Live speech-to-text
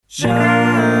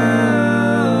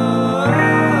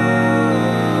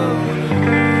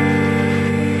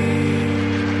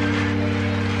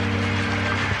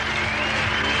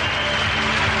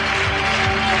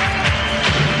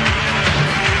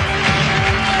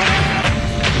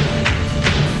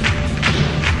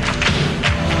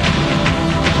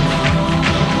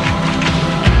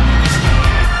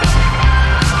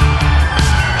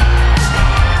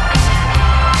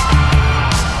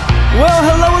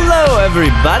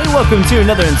Everybody, welcome to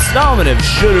another installment of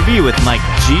Show Review with Mike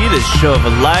G, the show of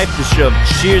life, the show of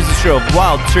cheers, the show of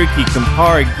Wild Turkey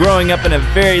Campari, growing up in a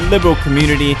very liberal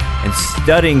community and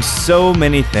studying so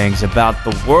many things about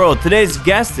the world. Today's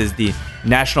guest is the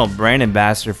National Brand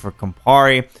Ambassador for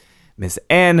Campari, Ms.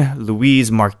 Anne Louise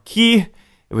Marquis.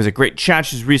 It was a great chat.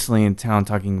 She's recently in town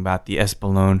talking about the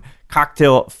Espolòn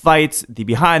cocktail fights, the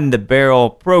Behind the Barrel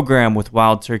program with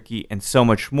Wild Turkey, and so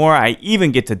much more. I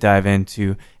even get to dive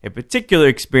into a particular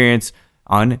experience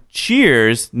on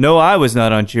Cheers. No, I was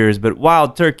not on Cheers, but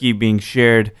Wild Turkey being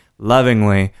shared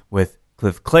lovingly with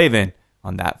Cliff Clavin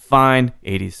on that fine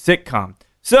 80s sitcom.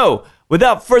 So,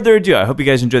 without further ado, I hope you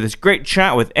guys enjoy this great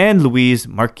chat with Anne Louise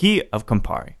Marquis of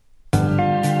Campari.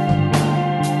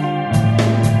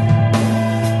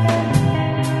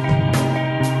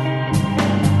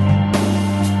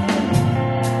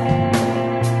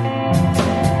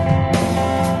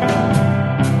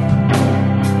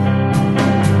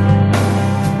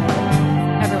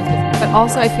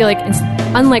 Also, I feel like,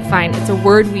 unlike fine, it's a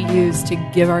word we use to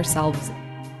give ourselves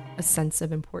a sense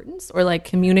of importance or like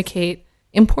communicate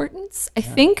importance. I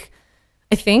think,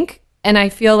 and I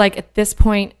feel like at this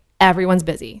point, everyone's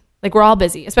busy. Like we're all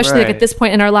busy, especially like at this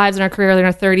point in our lives, in our career, in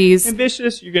our 30s.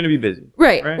 Ambitious, you're going to be busy.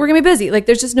 Right. We're going to be busy. Like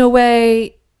there's just no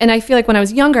way. And I feel like when I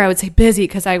was younger, I would say busy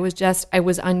because I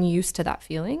was unused to that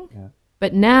feeling. Yeah.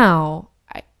 But now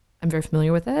I'm very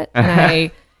familiar with it.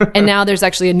 And and now there's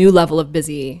actually a new level of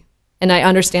busy. And I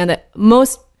understand that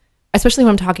most, especially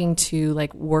when I'm talking to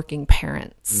like working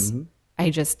parents, I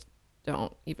just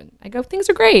don't even, I go, things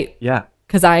are great. Yeah.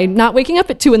 Because I'm not waking up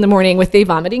at 2 a.m. with a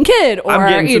vomiting kid. Or,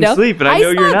 I'm getting some sleep, but I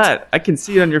know you're not. I can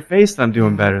see it on your face that I'm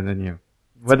doing better than you.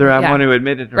 Whether I want to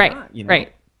admit it or not. You know?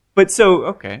 Right. But so,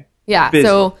 okay. Yeah. Busy.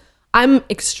 So I'm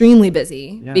extremely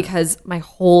busy because my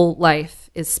whole life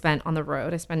is spent on the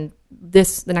road. I spend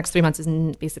the next 3 months is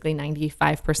basically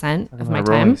 95% of my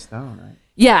time. Stone, right?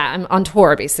 Yeah, I'm on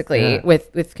tour basically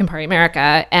with Campari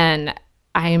America, and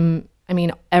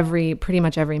pretty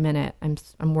much every minute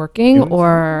I'm working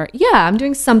or I'm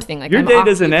doing something. Like your day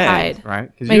doesn't end, right?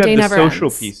 Because you have the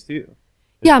social piece too.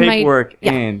 The paperwork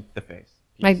and the face.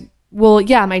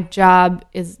 My job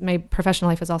is my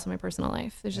professional life is also my personal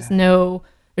life. There's just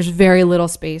there's very little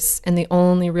space, and the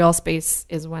only real space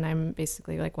is when I'm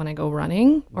basically like when I go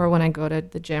running or when I go to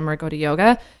the gym or go to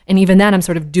yoga. And even then I'm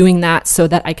sort of doing that so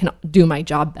that I can do my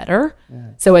job better. Yeah.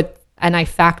 So and I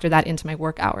factor that into my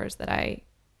work hours that I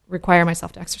require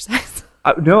myself to exercise.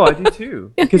 No, I do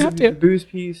too. Because of the booze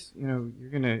piece, you'll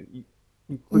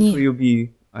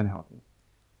be unhealthy.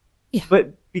 Yeah.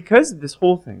 But because of this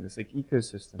whole thing, this like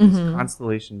ecosystem, this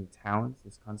constellation of talents,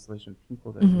 this constellation of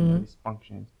people that these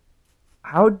functions,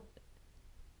 how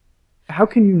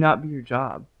can you not be your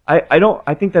job?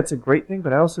 I think that's a great thing,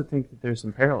 but I also think that there's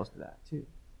some perils to that too.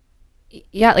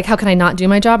 Yeah, like how can I not do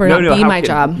my job or not be my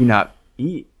job? You not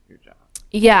be your job?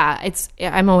 Yeah,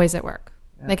 I'm always at work.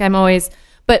 Yeah. Like I'm always,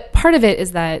 but part of it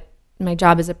is that my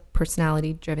job is a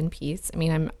personality driven piece. I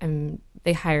mean,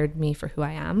 they hired me for who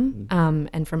I am,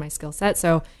 and for my skill set.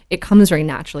 So it comes very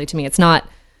naturally to me. It's not,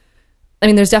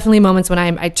 there's definitely moments when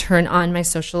I turn on my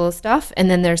social stuff,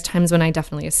 and then there's times when I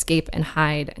definitely escape and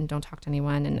hide and don't talk to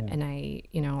anyone. And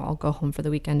I'll go home for the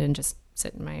weekend and just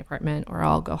sit in my apartment, or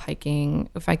I'll go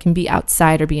hiking. If I can be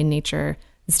outside or be in nature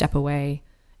and step away,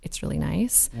 it's really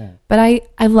nice. Yeah. But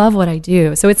I love what I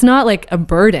do. So it's not like a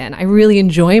burden. I really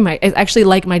enjoy I actually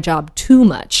like my job too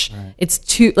much. Right. It's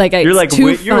too, too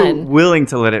fun. You're willing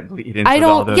to let it bleed into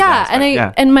all those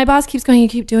aspects. And my boss keeps going, you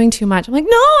keep doing too much. I'm like,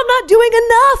 no, I'm not doing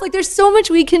enough. Like there's so much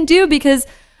we can do, because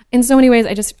in so many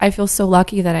ways, I feel so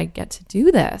lucky that I get to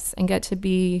do this and get to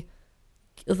be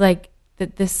like,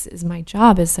 that this is my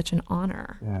job is such an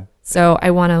honor. Yeah. So I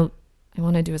want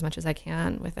to do as much as I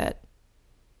can with it.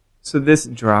 So this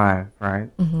drive,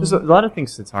 right? Mm-hmm. There's a lot of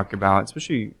things to talk about,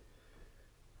 especially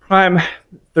prime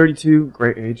 32,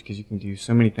 great age, because you can do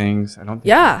so many things. I don't think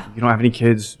you don't have any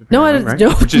kids. No, right?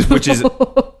 No. Which is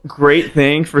great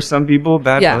thing for some people,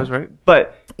 bad for others, right?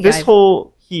 But this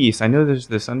whole piece, I know there's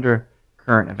this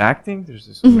undercurrent of acting, there's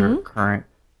this undercurrent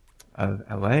of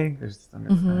LA, there's this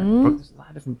undercurrent. There's a lot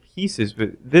of different pieces,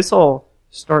 but this all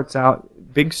starts out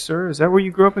Big Sur. Is that where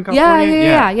you grew up in Yeah,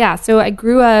 California? yeah. So I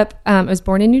grew up. I was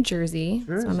born in New Jersey.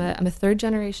 So I'm a third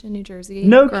generation New Jersey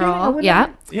No girl. kidding. Yeah.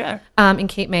 Yeah. In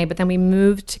Cape May, but then we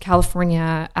moved to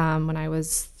California when I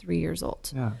was 3 years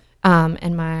old. Yeah.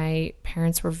 And my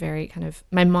parents were very kind of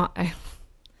my mom.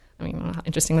 I mean, I don't know how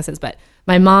interesting this is, but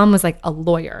my mom was like a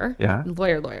lawyer. Yeah.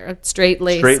 Lawyer,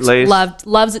 straight-laced. Straight-laced.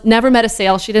 Loves, never met a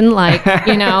sale she didn't like,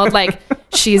 like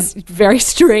she's very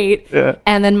straight. Yeah.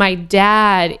 And then my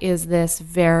dad is this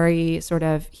very sort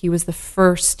of, he was the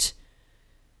first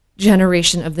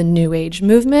generation of the New Age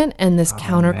movement and this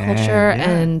counterculture. Man,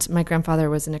 yeah. And my grandfather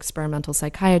was an experimental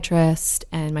psychiatrist,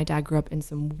 and my dad grew up in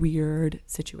some weird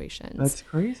situations. That's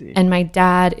crazy. And my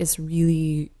dad's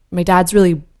really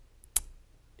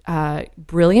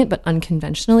brilliant, but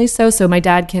unconventionally so. So my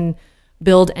dad can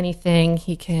build anything.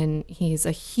 He's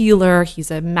a healer. He's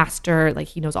a master. Like,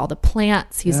 he knows all the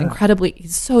plants. He's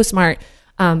he's so smart.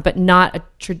 But not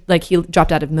he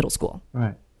dropped out of middle school.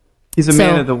 Right. He's a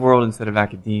man of the world instead of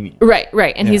academia.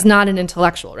 Right. And he's not an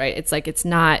intellectual, right? It's like,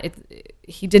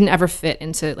 he didn't ever fit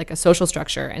into like a social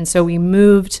structure. And so we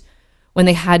moved when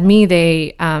they had me,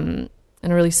 they, in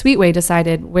a really sweet way,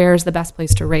 decided where's the best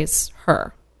place to raise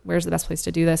her? Where's the best place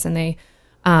to do this? And they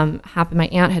my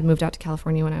aunt had moved out to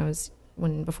California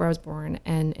before I was born,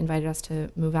 and invited us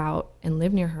to move out and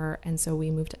live near her. And so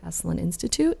we moved to Esalen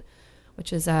Institute,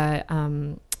 which is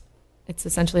it's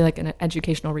essentially like an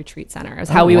educational retreat center is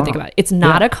how we would think about it. It's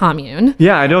not a commune.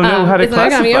 Yeah, I don't know how to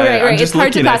classify it. Right. It's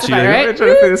hard to classify, right? I'm trying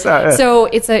to figure this out. Yeah. So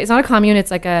it's not a commune. It's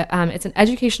like it's an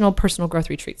educational personal growth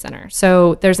retreat center.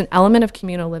 So there's an element of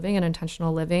communal living and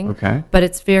intentional living. Okay. But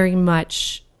it's very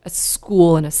much a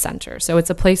school and a center. So it's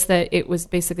a place that it was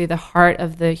basically the heart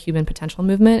of the human potential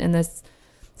movement in the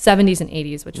 70s and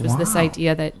 80s, which was this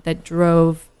idea that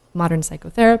drove modern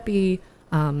psychotherapy,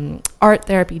 art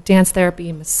therapy, dance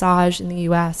therapy, massage in the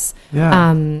U.S.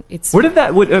 Yeah.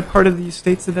 What part of the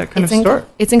states did that kind of start?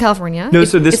 It's in California. No,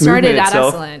 so this it started movement at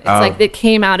itself. Esalen. It's like it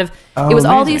came out of. It was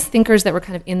all amazing. these thinkers that were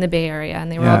kind of in the Bay Area,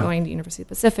 and they were all going to University of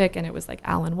the Pacific, and it was like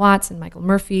Alan Watts and Michael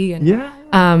Murphy,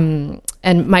 and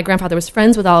and my grandfather was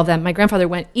friends with all of them. My grandfather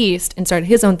went east and started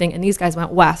his own thing, and these guys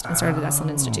went west and started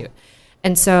Esalen Institute.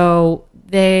 And so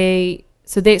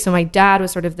my dad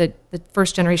was sort of the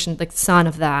first generation, like, son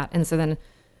of that, and so then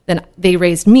they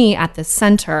raised me at this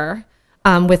center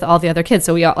with all the other kids.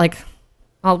 So we all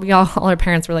all our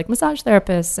parents were like massage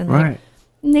therapists and like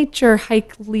nature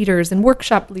hike leaders and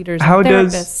workshop leaders and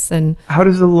therapists. How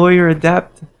does a lawyer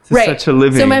adapt to such a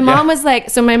living? So my mom was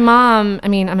like, I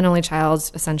mean, I'm an only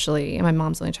child essentially, and my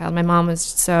mom's the only child. My mom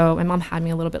had me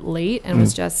a little bit late and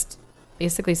was just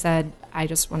basically said, I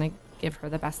just want to give her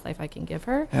the best life I can give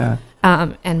her. Yeah.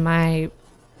 And my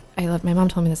mom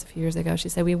told me this a few years ago. She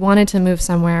said, we wanted to move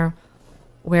somewhere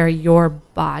where your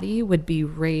body would be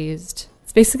raised.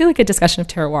 It's basically like a discussion of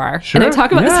terroir. Sure. And I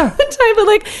talk about this all the time, but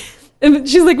like, and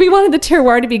she's like, we wanted the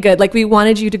terroir to be good. Like, we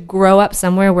wanted you to grow up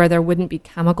somewhere where there wouldn't be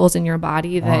chemicals in your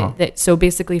body that so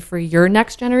basically for your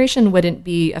next generation wouldn't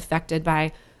be affected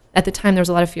by, at the time there was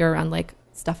a lot of fear around like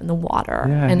stuff in the water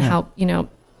how,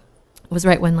 it was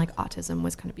right when like autism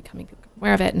was kind of becoming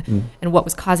aware of it and what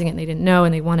was causing it, and they didn't know,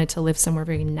 and they wanted to live somewhere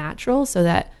very natural so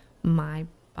that my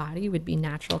body would be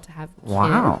natural to have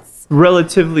kids.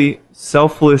 Relatively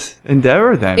selfless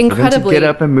endeavor then. Incredibly. For them to get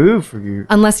up and move for you.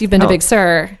 Unless you've been to Big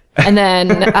Sur. And then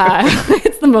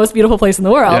it's the most beautiful place in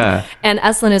the world. Yeah. And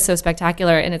Esalen is so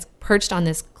spectacular, and it's perched on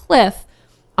this cliff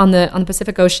on the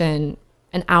Pacific Ocean,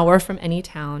 an hour from any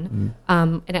town,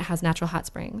 and it has natural hot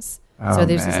springs. So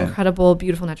there's these incredible,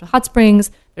 beautiful natural hot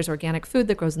springs. There's organic food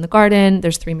that grows in the garden.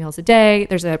 There's 3 meals a day.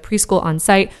 There's a preschool on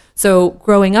site. So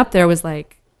growing up there was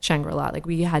like Shangri-La. Like,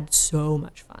 we had so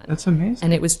much fun. That's amazing.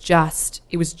 And it was just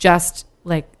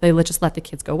like they just let the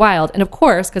kids go wild. And of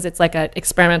course, because it's like an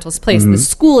experimental place, the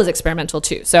school is experimental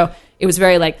too. So it was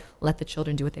very like, let the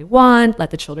children do what they want, let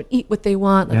the children eat what they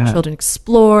want, let the children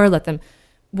explore, let them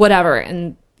whatever.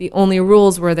 And the only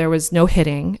rules were there was no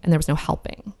hitting and there was no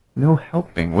helping. No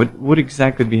helping. What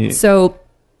exactly be? So,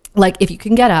 like, if you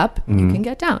can get up, you can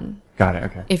get down. Got it.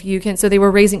 Okay. If you can, so they were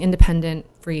raising independent,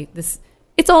 free.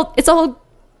 It's all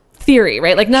theory,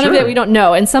 right? Like, none of it we don't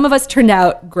know. And some of us turned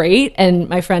out great. And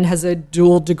my friend has a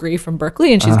dual degree from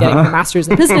Berkeley, and she's getting her master's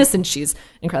in business, and she's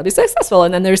incredibly successful.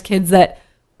 And then there's kids that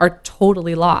are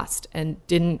totally lost and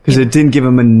didn't, because it didn't give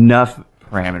them enough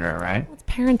parameter, right? It's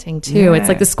parenting too. It's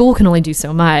like the school can only do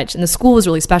so much, and the school is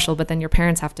really special, but then your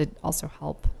parents have to also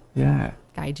help.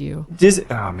 Guide you. Is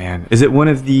it one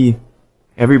of the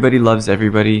everybody loves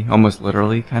everybody almost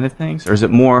literally kind of things, or is it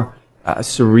more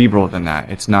cerebral than that?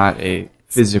 It's not a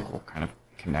physical kind of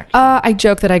connection? I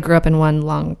joke that I grew up in one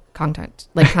long contact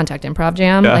improv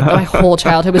jam. Like my whole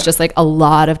childhood was just like a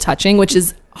lot of touching, which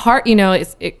is hard. You know,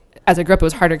 as I grew up, it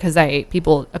was harder because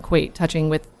people equate touching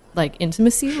with like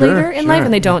intimacy later in life,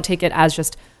 and they don't take it as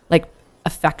just like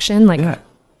affection, like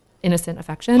innocent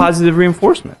affection, positive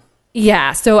reinforcement.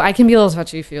 Yeah, so I can be a little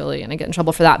touchy-feely and I get in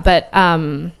trouble for that, but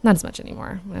not as much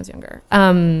anymore when I was younger.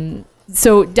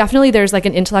 So definitely there's like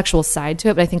an intellectual side to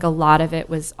it, but I think a lot of it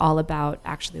was all about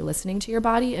actually listening to your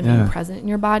body and being present in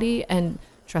your body and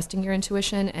trusting your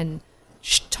intuition and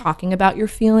talking about your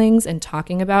feelings and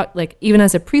talking about, like, even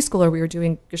as a preschooler, we were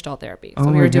doing Gestalt therapy.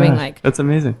 So we were doing like, that's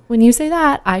amazing. When you say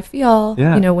that, I feel,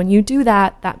 you know, when you do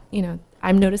that, you know,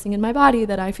 I'm noticing in my body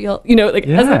that I feel, you know, like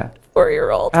as a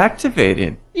 4-year-old.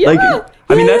 Activated. Like,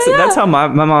 I mean, that's how my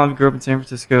mom grew up in San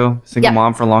Francisco, single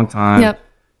mom for a long time.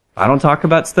 If I don't talk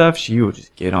about stuff, she will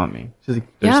just get on me. She's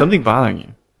like, there's something bothering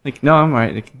you. Like, no, I'm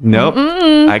right. Like, nope,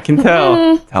 I can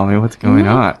tell. Tell me what's going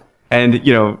on. And,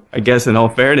 you know, I guess in all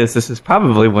fairness, this is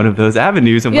probably one of those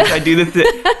avenues in which I do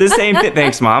the same thing.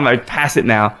 Thanks, Mom. I pass it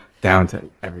now down to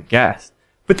every guest.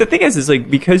 But the thing is like,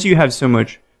 because you have so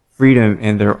much freedom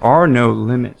and there are no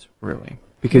limits, really.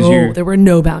 Because there were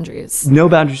no boundaries. No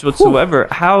boundaries whatsoever.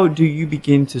 How do you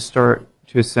begin to start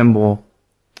to assemble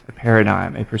a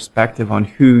paradigm, a perspective on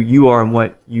who you are and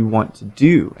what you want to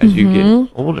do as you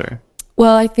get older?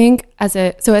 Well, I think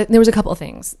there was a couple of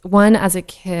things. One, as a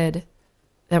kid,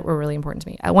 that were really important to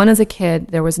me. One, as a kid,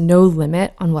 there was no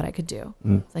limit on what I could do.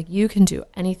 It's like, you can do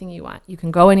anything you want. You can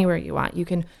go anywhere you want. You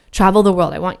can travel the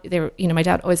world. My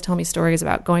dad always told me stories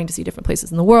about going to see different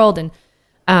places in the world.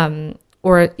 And,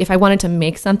 or if I wanted to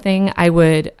make something, I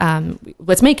would,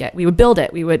 let's make it. We would build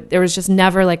it. There was just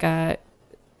never like there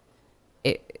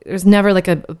was never like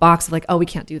a box of like, oh, we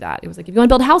can't do that. It was like, if you want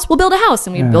to build a house, we'll build a house.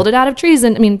 And we'd build it out of trees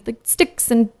and like sticks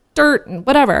and dirt and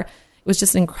whatever. It was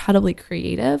just incredibly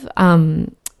creative.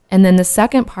 And then the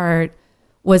second part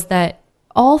was that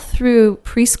all through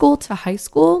preschool to high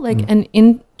school, like, and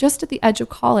in just at the edge of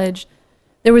college,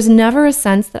 there was never a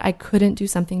sense that I couldn't do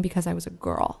something because I was a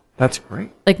girl. That's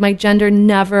great. Like, my gender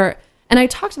never, and I've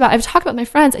talked about my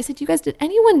friends. I said, you guys, did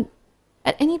anyone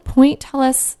at any point tell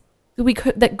us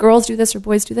that girls do this or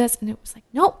boys do this? And it was like,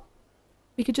 nope,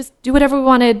 we could just do whatever we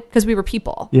wanted because we were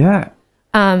people. Yeah.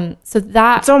 So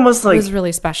that it's almost like, was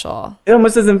really special. It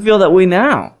almost doesn't feel that way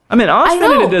now. I mean,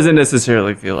 Austin, it doesn't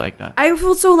necessarily feel like that. I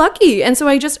feel so lucky. And so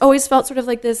I just always felt sort of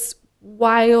like this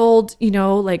wild, you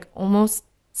know, like almost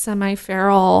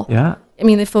semi-feral. Yeah. I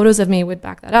mean, the photos of me would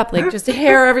back that up, like just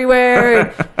hair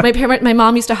everywhere. And my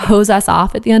mom used to hose us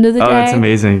off at the end of the day. Oh, that's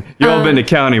amazing. You've all been to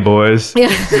county, boys. Yeah.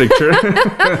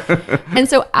 And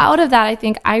so out of that, I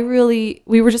think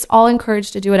we were just all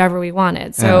encouraged to do whatever we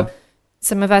wanted. So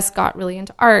some of us got really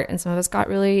into art and some of us got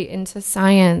really into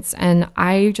science. And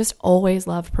I just always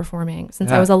loved performing.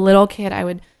 Since I was a little kid, I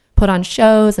would put on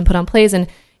shows and put on plays. And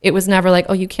it was never like,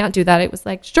 oh, you can't do that. It was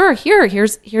like, sure,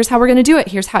 here's how we're going to do it.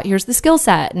 Here's the skill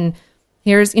set. And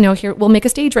here's, you know, here, we'll make a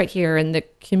stage right here. And the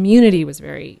community was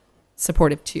very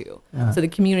supportive too. Yeah. So the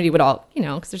community would all, you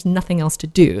know, because there's nothing else to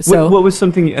do. So what was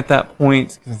something at that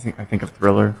point? Because I think of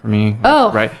Thriller for me.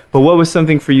 Oh, right. But what was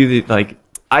something for you that, like,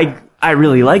 I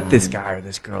really like this guy or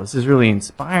this girl. This is really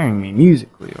inspiring me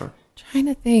musically or trying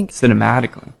to think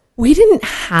cinematically. We didn't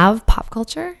have pop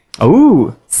culture.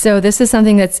 Oh. So this is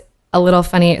something that's a little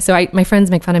funny. So my friends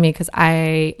make fun of me because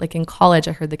in college,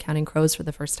 I heard the Counting Crows for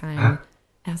the first time. And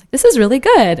I was like, this is really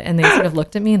good. And they sort of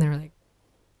looked at me and they were like,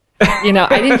 you know,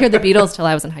 I didn't hear the Beatles till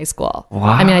I was in high school. Wow.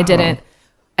 I mean, I didn't,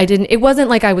 it wasn't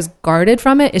like I was guarded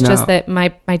from it. It's just that my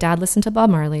dad listened to Bob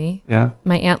Marley. Yeah.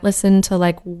 My aunt listened to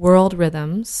like world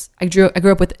rhythms. I grew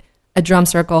up with a drum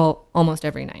circle almost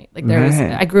every night. Like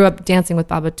I grew up dancing with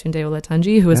Babatunde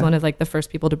Olatunji, who was one of like the first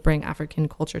people to bring African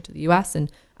culture to the US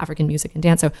and African music and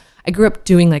dance. So I grew up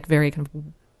doing like very kind of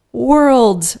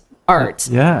world art.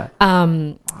 Yeah.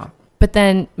 But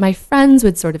then my friends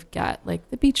would sort of get like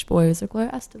the Beach Boys or Gloria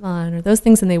Estefan or those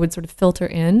things, and they would sort of filter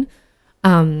in.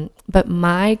 But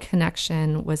my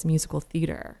connection was musical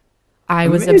theater. I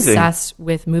was obsessed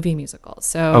with movie musicals.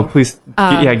 So, please,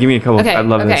 give me a couple. I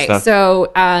love this stuff.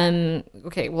 So,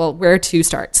 well, where to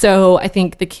start? So, I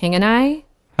think The King and I.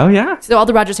 Oh yeah. So all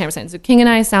the Rodgers Hammerstein. So King and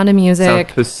I, Sound of Music.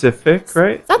 South Pacific,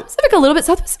 right? South Pacific a little bit.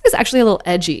 South Pacific is actually a little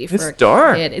edgy for a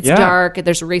dark. kid. It's dark.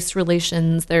 There's race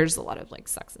relations. There's a lot of like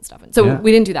sex and stuff. And so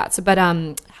we didn't do that. So, but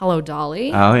Hello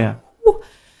Dolly. Oh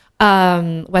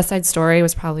yeah. West Side Story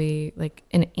was probably like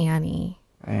an Annie,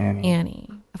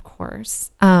 of course.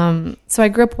 So I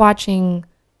grew up watching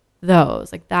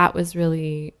those. Like that was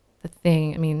really the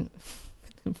thing. I mean,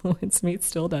 influenced me. It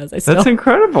still does. That's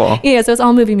incredible. Yeah. So it's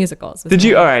all movie musicals. Did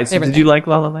you? All right. So did you like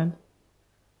La La Land?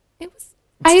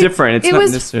 It's different. It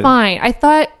was fine. I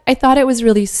thought it was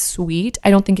really sweet.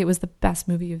 I don't think it was the best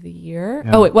movie of the year.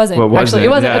 Yeah. Oh, it wasn't. Well, actually, it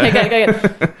wasn't. Yeah. Okay,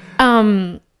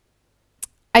 good.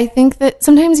 I think that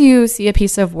sometimes you see a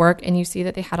piece of work and you see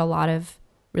that they had a lot of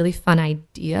really fun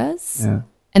ideas. Yeah.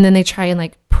 And then they try and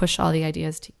like push all the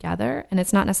ideas together, and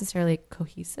it's not necessarily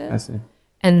cohesive. I see.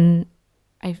 And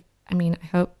I mean, I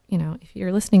hope, if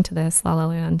you're listening to this, La La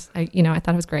Land, I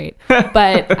thought it was great,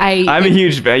 but I'm a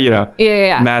huge fan,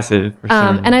 yeah. Massive. For sure.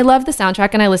 And I love the soundtrack,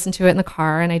 and I listened to it in the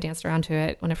car, and I danced around to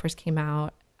it when it first came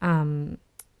out.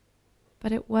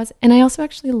 But it was, and I also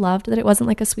actually loved that it wasn't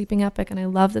like a sweeping epic, and I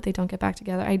love that they don't get back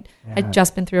together. I'd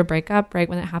just been through a breakup right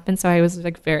when it happened, so I was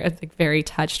very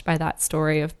touched by that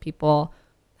story of people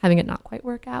having it not quite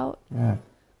work out. Yeah.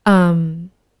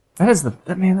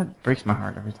 That breaks my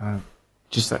heart every time.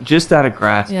 Just out of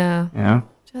grasp. Yeah.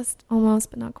 Just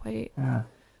almost, but not quite. Yeah.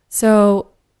 So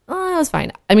it was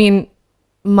fine. I mean,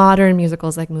 modern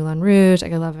musicals like Moulin Rouge,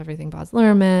 like I love everything Baz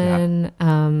Luhrmann.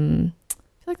 Yeah.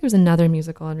 I feel like there's another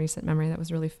musical in recent memory that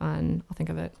was really fun. I'll think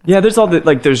of it. Yeah, there's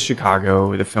there's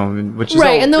Chicago, the film, which is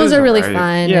right, and those are really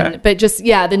fun. Yeah. But just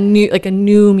the new a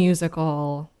new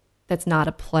musical that's not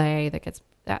a play that gets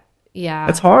that. Yeah,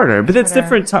 it's harder, but it's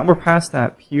different. We're past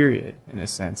that period in a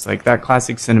sense. Like that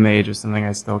classic cinema age is something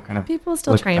I still kind of people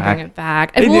still try and bring it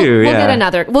back. They do.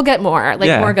 We'll get more.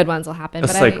 More good ones will happen.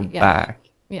 Let's back.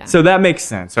 Yeah. So that makes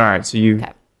sense. All right. So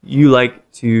you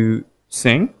like to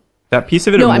sing? That piece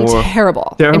of it? No, I'm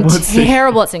terrible. I'm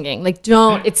terrible at singing.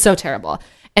 It's so terrible.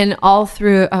 And all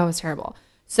through, it was terrible.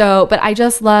 So, but I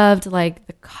just loved the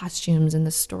costumes and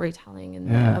the storytelling and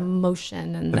the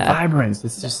emotion and the vibrance.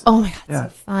 It's just, oh my God,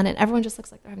 it's so fun. And everyone just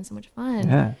looks like they're having so much fun.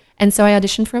 Yeah. And so I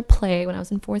auditioned for a play when I was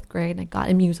in 4th grade, and I got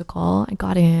a musical. I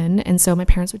got in. And so my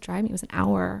parents would drive me. It was an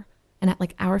hour, and at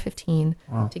hour 15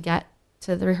 to get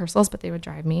to the rehearsals, but they would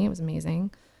drive me. It was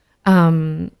amazing.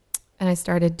 And I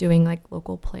started doing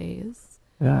local plays.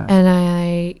 Yeah. And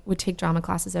I would take drama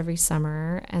classes every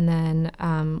summer. And then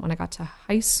when I got to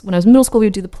when I was in middle school, we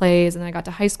would do the plays. And then I got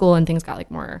to high school, and things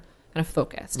got more kind of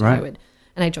focused. Right.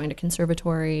 And I joined a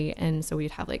conservatory, and so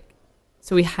we'd have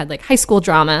we had high school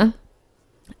drama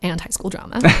and high school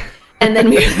drama. And then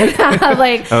we would have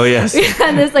oh yes, we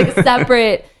had this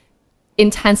separate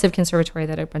intensive conservatory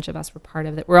that a bunch of us were part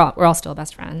of, that we're all still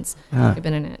best friends. We've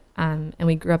been in it. And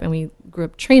we grew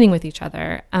up training with each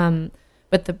other.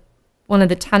 But one of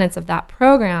the tenets of that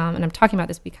program, and I'm talking about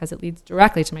this because it leads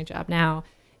directly to my job now,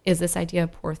 is this idea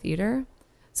of poor theater.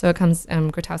 So it comes,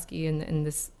 Grotowski and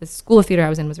this school of theater I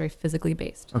was in was very physically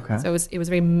based. Okay. So it was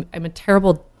I'm a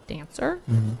terrible dancer,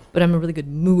 but I'm a really good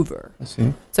mover. I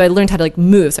see. So I learned how to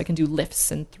move, so I can do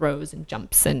lifts and throws and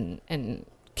jumps and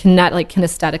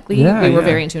kinesthetically, we were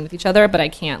very in tune with each other, but I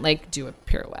can't do a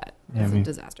pirouette. It's a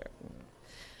disaster.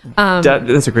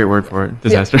 That's a great word for it.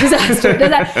 Disaster.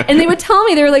 Disaster. And they would tell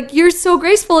me, they were like, "You're so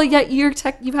graceful, yet you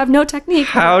have no technique."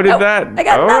 How did that? I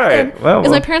got nothing. Right. Well,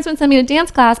 because my parents wouldn't send me to dance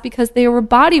class because they were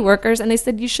body workers, and they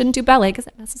said you shouldn't do ballet because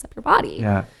it messes up your body.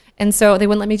 Yeah. And so they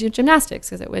wouldn't let me do gymnastics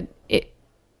because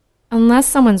unless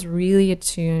someone's really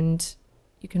attuned,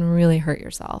 you can really hurt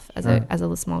yourself as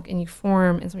a small, and you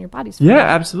form, and some of your body's formed. Yeah,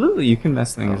 absolutely. You can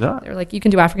mess things up. They're like, you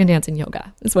can do African dance and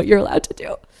yoga. Is what you're allowed to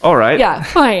do. All right. Yeah,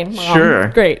 fine. Mom. Sure.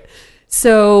 Great.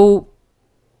 So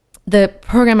the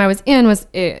program I was in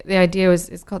the idea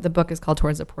is called, the book is called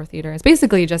Towards the Poor Theater. It's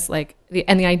basically just the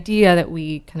idea that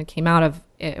we kind of came out of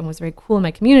it and was very cool in my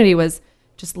community was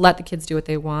just let the kids do what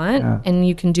they want, and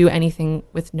you can do anything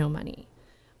with no money.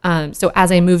 So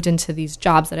as I moved into these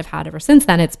jobs that I've had ever since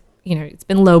then, it's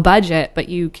been low budget, but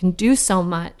you can do so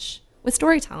much with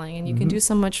storytelling, and you can do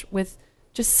so much with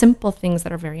just simple things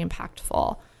that are very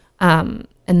impactful.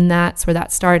 And that's where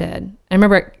that started. I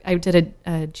remember I did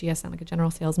a GSM, a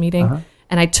general sales meeting,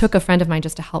 and I took a friend of mine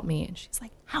just to help me, and she's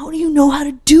like, "How do you know how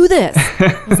to do this?"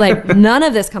 I was like, "None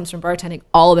of this comes from bartending.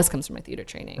 All of this comes from my theater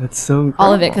training." That's so incredible.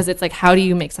 All of it, because it's how do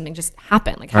you make something just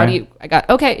happen? How do you?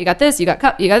 You got this, you got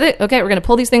cup, you got it. Okay, we're gonna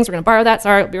pull these things. We're gonna borrow that.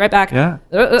 Sorry, I'll be right back. Yeah,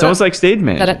 it's almost like stage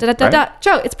management.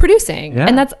 Joe, it's producing,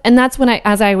 and that's when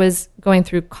as I was going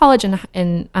through college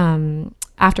and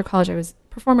after college, I was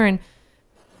a performer, and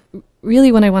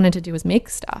really what I wanted to do was make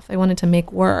stuff. I wanted to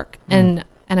make work, and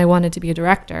I wanted to be a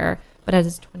director. But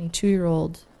as a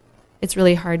 22-year-old, it's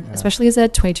really hard, especially as a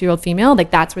 22-year-old female.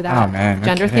 That's where that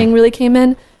gender thing really came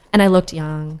in. And I looked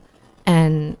young,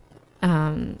 and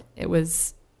it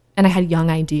was, and I had young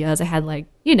ideas. I had I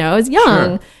was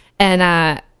young,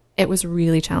 and it was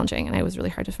really challenging, and it was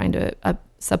really hard to find a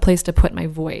place to put my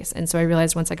voice. And so I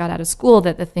realized once I got out of school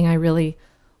that the thing I really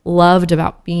loved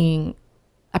about being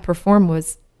a performer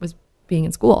was being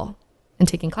in school and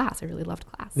taking class. I really loved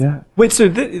class. Yeah. Wait, so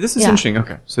this is interesting.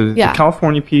 Okay. So the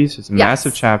California piece is a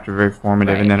massive chapter, very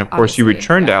formative. And then, of course, you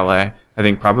returned to LA, I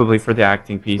think probably for the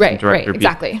acting piece and director piece.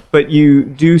 Exactly. But you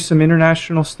do some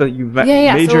international stuff. You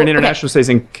major in international studies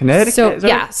in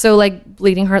Connecticut? So like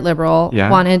Bleeding Heart Liberal,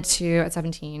 wanted to, at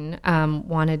 17, I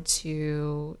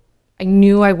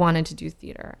knew I wanted to do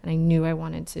theater. And I knew I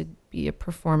wanted to be a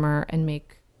performer and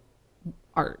make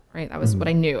art, right? That was what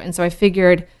I knew. And so I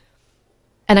figured...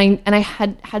 And I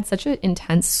had such an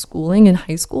intense schooling in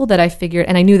high school that I figured,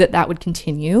 and I knew that would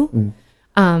continue.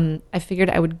 I figured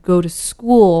I would go to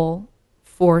school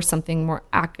for something more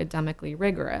academically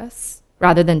rigorous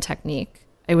rather than technique.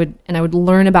 I would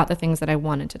learn about the things that I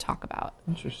wanted to talk about.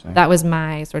 Interesting. That was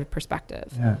my sort of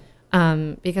perspective. Yeah.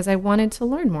 Because I wanted to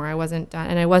learn more. I wasn't done,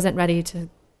 and I wasn't ready to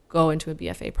go into a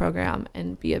BFA program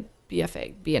and be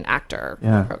an actor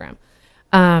program.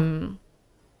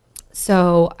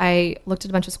 So I looked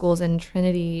at a bunch of schools, and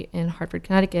Trinity in Hartford,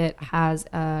 Connecticut has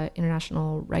a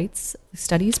international rights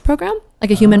studies program, like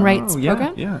a human rights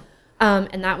program. Yeah.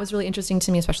 And that was really interesting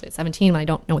to me, especially at 17 when I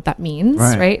don't know what that means,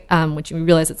 right? Which you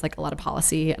realize it's like a lot of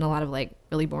policy and a lot of like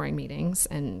really boring meetings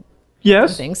and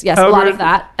things. Yes, however, a lot of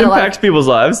that. Impacts people's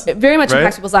lives. It very much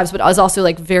impacts people's lives, but it was also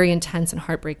like very intense and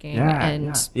heartbreaking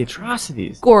and the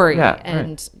atrocities. Gory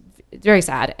and very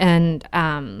sad.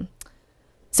 And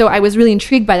so I was really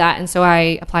intrigued by that. And so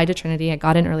I applied to Trinity. I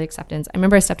got an early acceptance. I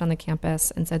remember I stepped on the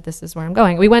campus and said, this is where I'm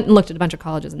going. We went and looked at a bunch of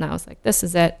colleges, and I was like, this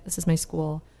is it. This is my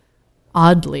school.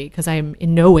 Oddly, because I'm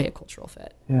in no way a cultural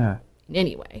fit. Yeah. In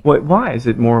any way. Why? Is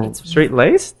it more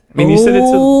straight-laced? I mean, you said it's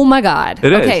Oh, my God.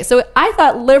 Okay, so I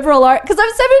thought liberal art, because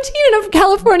I'm 17 and I'm from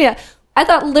California. I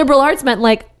thought liberal arts meant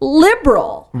like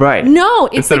liberal. Right. No,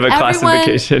 it's instead like of a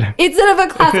classification. Instead of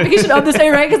a classification of the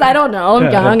same, right? Because I don't know.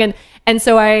 I'm young. And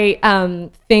so I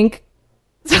think,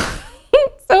 so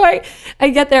I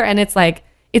get there and it's like,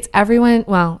 it's everyone.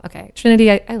 Well, okay. Trinity,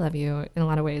 I love you in a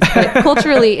lot of ways, but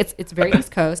culturally it's very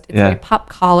East Coast. It's very pop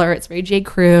collar. It's very J.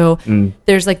 Crew.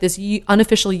 There's like this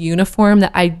unofficial uniform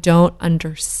that I don't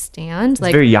understand.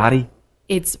 It's very yachty.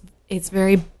 It's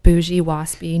very bougie,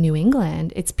 waspy New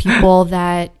England. It's people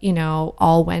that,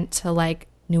 all went to like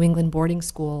New England boarding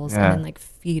schools and then like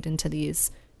feed into these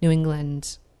New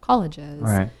England colleges.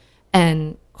 Right.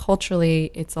 And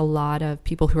culturally, it's a lot of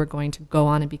people who are going to go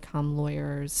on and become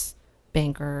lawyers,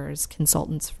 bankers,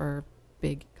 consultants for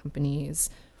big companies.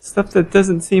 Stuff that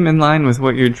doesn't seem in line with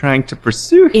what you're trying to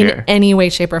pursue here. In any way,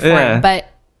 shape, or form. Yeah. But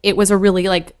it was a really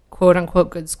like quote unquote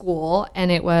good school.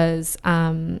 And it was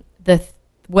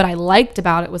what I liked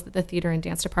about it was that the theater and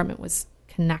dance department was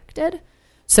connected.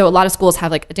 So a lot of schools have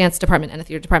like a dance department and a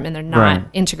theater department. They're not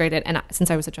integrated. And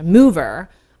since I was such a mover,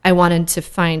 I wanted to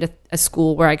find a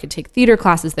school where I could take theater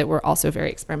classes that were also very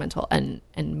experimental and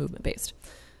movement based,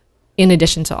 in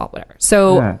addition to all whatever.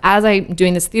 So as I'm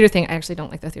doing this theater thing, I actually don't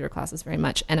like the theater classes very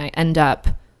much, and I end up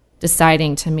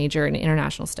deciding to major in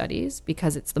international studies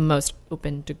because it's the most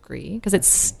open degree, because it's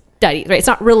studies, right? It's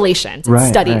not relations, it's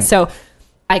studies. Right. So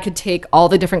I could take all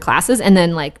the different classes and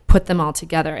then like put them all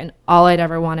together. And all I'd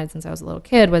ever wanted since I was a little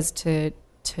kid was to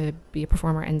be a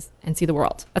performer and see the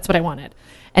world. That's what I wanted.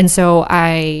 And so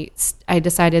I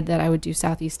decided that I would do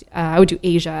I would do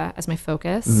Asia as my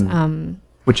focus.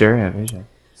 Which area of Asia?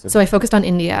 So I focused on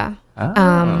India.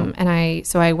 And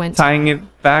I went tying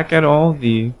it back at all,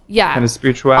 the kind of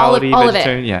spirituality, all of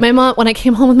it. Yeah. My mom, when I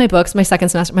came home with my books, my second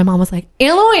semester, my mom was like,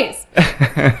 "Aunt Louise,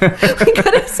 we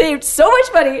could have saved so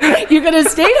much money. You could have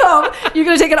stayed home. You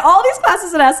could have taken all these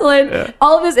classes at Esalen.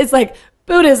 All of this. It's like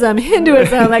Buddhism,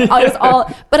 Hinduism, like it was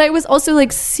all." But I was also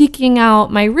like seeking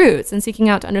out my roots and seeking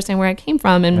out to understand where I came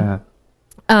from,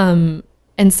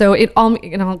 and so it all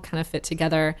kind of fit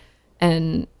together,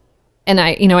 and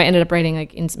I ended up writing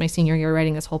like in my senior year,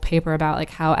 writing this whole paper about like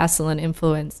how Esalen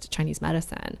influenced Chinese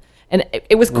medicine, and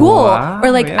it was cool. Wow,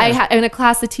 or like I had in a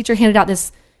class, the teacher handed out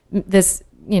this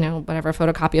whatever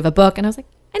photocopy of a book, and I was like,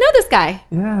 I know this guy.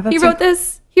 Yeah, he wrote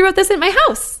this. He wrote this at my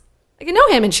house. I can know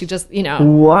him, and she just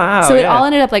Wow. So it all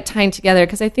ended up like tying together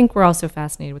because I think we're all so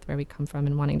fascinated with where we come from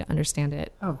and wanting to understand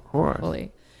it. Oh, of course.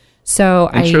 Fully. So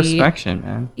introspection,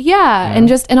 man. Yeah,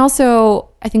 and also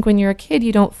I think when you're a kid,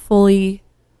 you don't fully.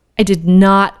 I did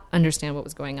not understand what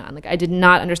was going on. Like I did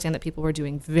not understand that people were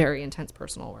doing very intense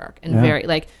personal work and very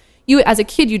like you as a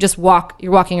kid,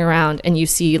 you're walking around and you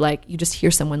see like, you just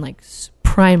hear someone like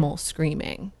primal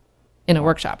screaming in a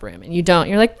workshop room and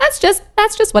you're like, that's just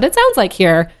what it sounds like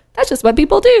here. That's just what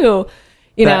people do.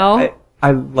 You know?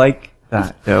 I like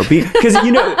that though, because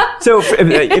so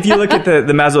if you look at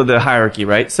the Maslow, the hierarchy,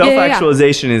 right?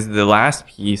 Self-actualization is the last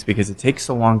piece because it takes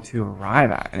so long to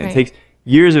arrive at, and it takes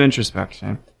years of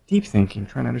introspection. deep thinking,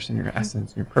 trying to understand your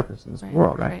essence and your purpose in this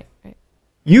world, right?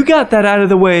 You got that out of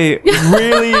the way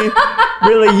really,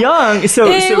 really young. So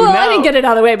now, I didn't get it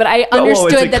out of the way, but I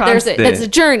understood that it's a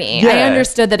journey. Yeah. I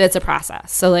understood that it's a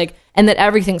process. So and that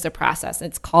everything's a process.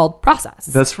 It's called process.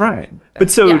 That's right.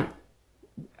 But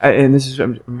and this is,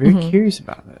 I'm very curious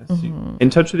about this.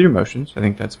 In touch with your emotions, I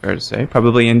think that's fair to say.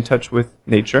 Probably in touch with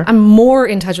nature. I'm more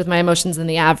in touch with my emotions than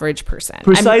the average person.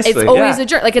 Precisely. It's always a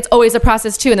journey. It's always a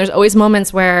process too. And there's always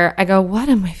moments where I go, what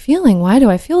am I feeling? Why do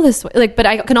I feel this way? But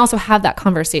I can also have that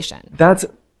conversation. And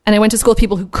I went to school with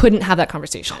people who couldn't have that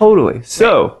conversation. Totally.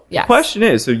 So the question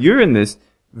is, so you're in this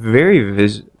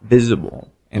very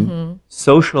visible and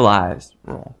socialized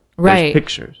role. Right. There's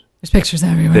pictures. There's pictures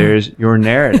everywhere. There's your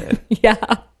narrative. Yeah.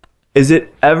 Is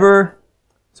it ever...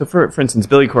 So for instance,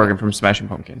 Billy Corgan from Smashing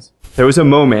Pumpkins. There was a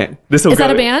moment... Is that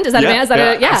a band? Is that a band? Is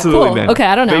that absolutely cool. Band. Okay,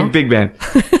 I don't know. Big band.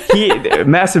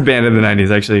 Massive band in the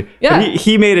 90s, actually. Yeah.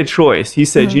 He made a choice. He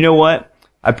said, you know what?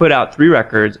 I put out 3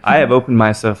 records. I have opened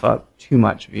myself up too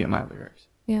much via my lyrics.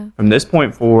 Yeah. From this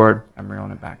point forward, I'm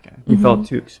reeling it back in. He felt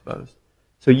too exposed.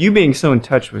 So you being so in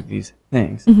touch with these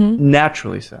things,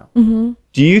 naturally so.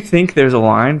 Do you think there's a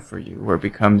line for you where it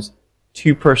becomes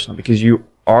too personal? Because you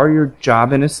are your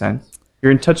job in a sense.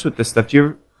 You're in touch with this stuff. Do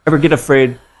you ever get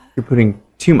afraid you're putting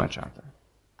too much out there?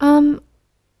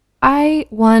 I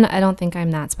don't think I'm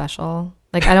that special.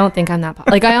 I don't think I'm that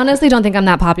I honestly don't think I'm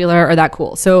that popular or that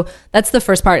cool. So that's the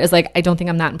first part is I don't think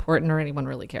I'm that important or anyone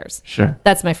really cares. Sure.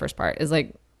 That's my first part is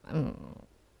I'm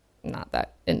not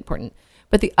that important.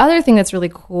 But the other thing that's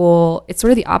really cool, it's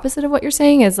sort of the opposite of what you're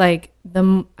saying is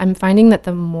I'm finding that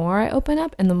the more I open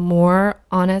up and the more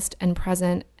honest and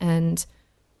present and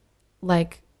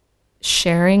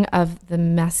sharing of the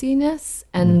messiness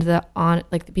and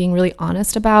being really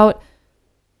honest about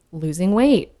losing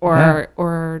weight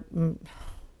or the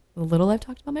little I've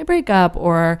talked about my breakup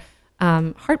or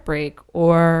heartbreak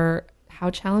or how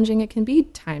challenging it can be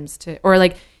times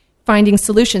finding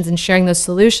solutions and sharing those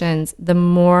solutions, the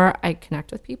more I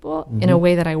connect with people in a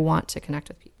way that I want to connect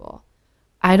with people.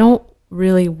 I don't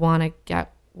really want to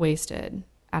get wasted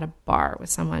at a bar with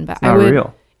someone, but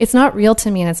it's not real to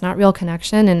me and it's not real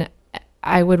connection. And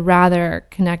I would rather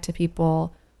connect to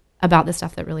people about the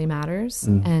stuff that really matters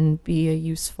and be a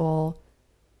useful,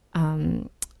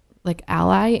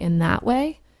 ally in that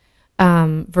way.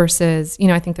 Versus,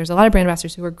 I think there's a lot of brand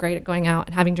ambassadors who are great at going out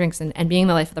and having drinks and being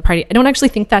the life of the party. I don't actually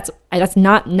think that's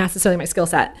not necessarily my skill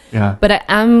set. Yeah. But I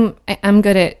am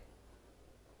good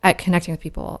at connecting with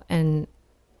people. And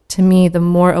to me, the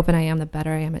more open I am, the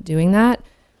better I am at doing that.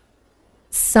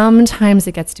 Sometimes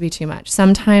it gets to be too much.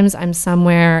 Sometimes I'm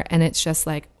somewhere and it's just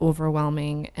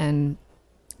overwhelming and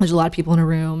there's a lot of people in a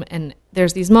room. And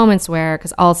there's these moments where,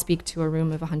 because I'll speak to a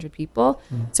room of 100 people,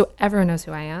 so everyone knows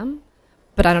who I am.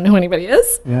 But I don't know who anybody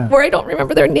is, or I don't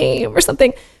remember their name or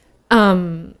something.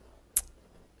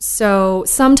 So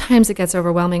sometimes it gets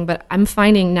overwhelming, but I'm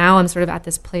finding now I'm sort of at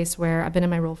this place where I've been in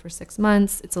my role for 6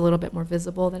 months. It's a little bit more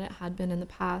visible than it had been in the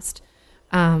past.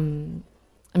 I'm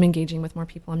engaging with more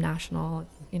people. I'm national,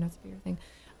 it's a bigger thing.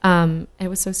 It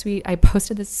was so sweet. I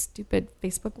posted this stupid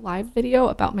Facebook Live video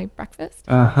about my breakfast.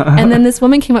 And then this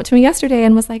woman came up to me yesterday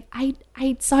and was like,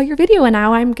 I saw your video and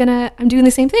now I'm doing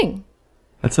the same thing.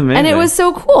 That's amazing. And it was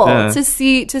so cool to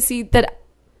see that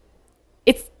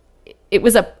it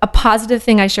was a positive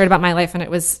thing I shared about my life, and it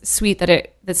was sweet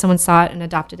that someone saw it and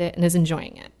adopted it and is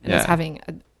enjoying it and is having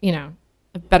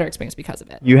a better experience because of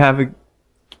it.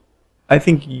 I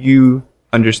think you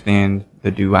understand the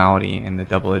duality and the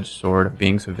double-edged sword of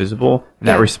being so visible and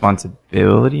that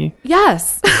responsibility.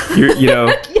 Yes.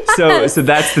 Yes. So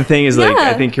that's the thing is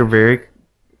I think you're very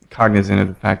cognizant of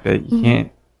the fact that you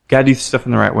can't. Gotta do stuff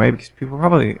in the right way because people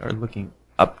probably are looking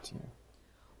up to you.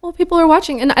 Well, people are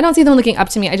watching, and I don't see them looking up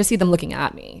to me. I just see them looking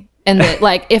at me. And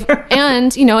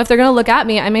if they're gonna look at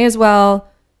me, I may as well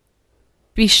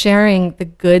be sharing the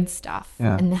good stuff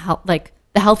and the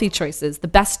healthy choices, the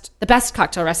best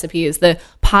cocktail recipes, the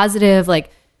positive,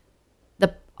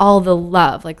 all the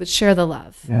love, let's share the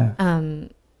love. Yeah.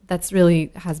 That's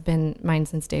really has been mine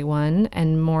since day one,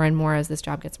 and more as this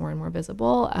job gets more and more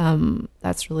visible.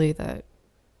 That's really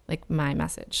my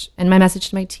message, and my message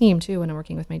to my team too when I'm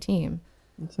working with my team.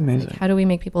 That's amazing. How do we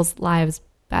make people's lives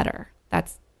better?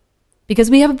 That's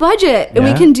because we have a budget and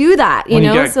we can do that,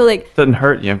 doesn't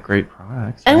hurt. You have great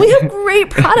products. And we have great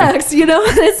products,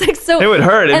 it's so. It would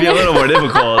hurt. It'd be a little more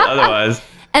difficult otherwise.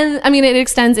 And it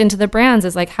extends into the brands.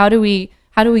 Is how do we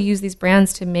use these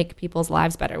brands to make people's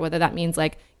lives better? Whether that means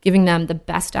giving them the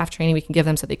best staff training we can give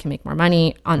them so they can make more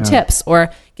money on tips,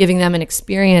 or giving them an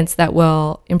experience that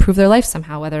will improve their life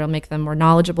somehow, whether it'll make them more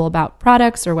knowledgeable about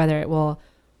products or whether it will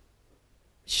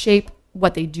shape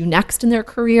what they do next in their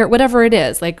career, whatever it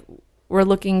is. Like, we're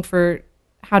looking for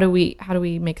how do we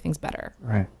make things better.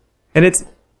 Right. And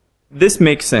this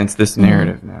makes sense, this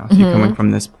narrative now, you coming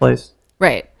from this place.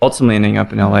 Right. Ultimately ending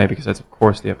up in LA because that's, of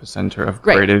course, the epicenter of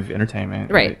creative entertainment,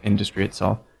 the industry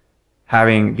itself.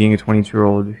 Being a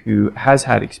 22-year-old who has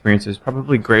had experiences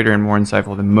probably greater and more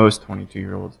insightful than most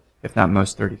 22-year-olds, if not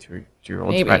most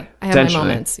 32-year-olds. Maybe. Right? I have my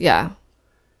moments, yeah.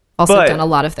 Also done a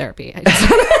lot of therapy.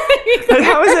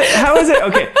 How is it?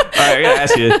 Okay. All right, I gotta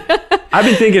ask you. I've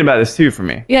been thinking about this too for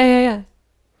me. Yeah.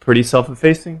 Pretty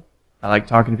self-effacing. I like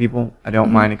talking to people. I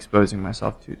don't mind exposing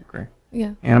myself to a degree.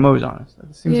 Yeah. And I'm always honest.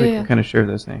 It seems like we kind of share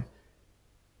those things.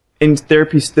 In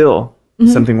therapy still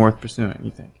something worth pursuing,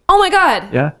 you think? Oh my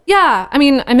God. Yeah? Yeah. I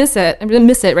mean, I miss it. I really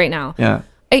miss it right now. Yeah.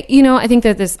 I think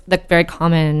that the very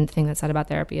common thing that's said about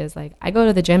therapy is like, I go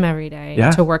to the gym every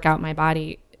day to work out my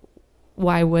body.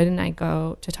 Why wouldn't I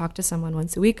go to talk to someone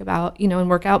once a week about, and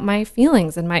work out my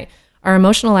feelings and our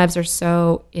emotional lives are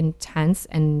so intense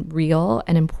and real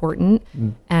and important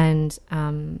and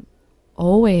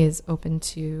always open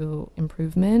to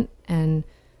improvement. And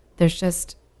there's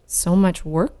just so much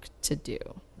work to do.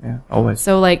 Yeah, always.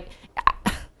 So like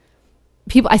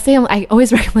people, I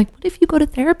always recommend, like, what if you go to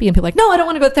therapy? And people are like, no, I don't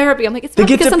want to go to therapy. I'm like, it's not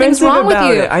because something's wrong with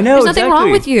you. I know, there's nothing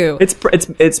wrong with you.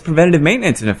 It's preventative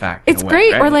maintenance in effect. It's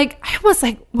great. Right? Or like, I almost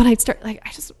like when I start, like,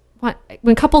 I just want,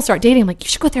 when couples start dating, I'm like, you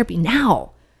should go to therapy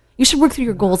now. You should work through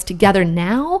your goals together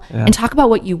now and talk about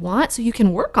what you want so you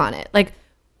can work on it. Like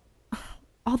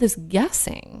all this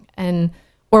guessing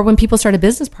or when people start a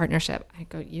business partnership, I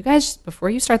go, you guys, before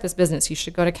you start this business, you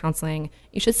should go to counseling.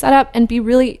 You should set up and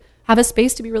have a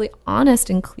space to be really honest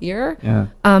and clear.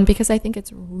 Yeah. Because I think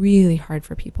it's really hard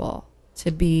for people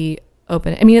to be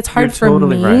open. I mean, it's hard for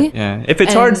me. Right. Yeah. If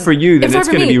it's hard for you, then it's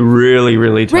going to be really,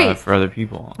 really tough for other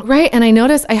people. Right. And I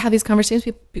notice I have these conversations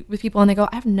with people and they go,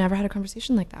 I've never had a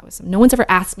conversation like that with someone. No one's ever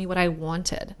asked me what I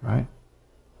wanted. Right.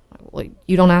 Well,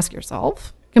 you don't ask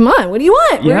yourself? Come on, what do you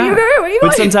want? Yeah. What do you want?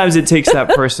 But sometimes it takes that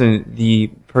person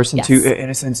to, in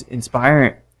a sense,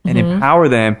 inspire and empower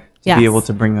them to be able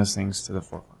to bring those things to the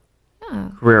forefront.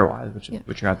 Yeah. Career-wise,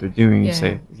 which you're out there doing, you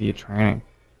say, via training.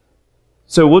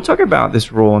 So we'll talk about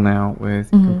this role now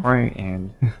with Campari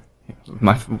and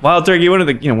my Wild Turkey. One of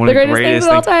the greatest things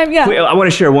of all time. Yeah. I want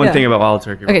to share one thing about Wild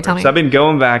Turkey. Okay, tell me. So I've been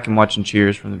going back and watching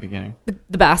Cheers from the beginning.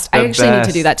 The best. I actually need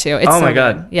to do that too. It's my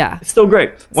God. Yeah. It's still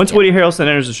great. Once Woody Harrelson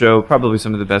enters the show, probably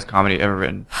some of the best comedy ever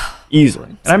written. Easily.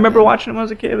 And I remember watching it when I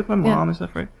was a kid with my mom and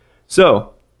stuff, right?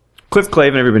 So, Cliff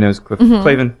Clavin, everybody knows Cliff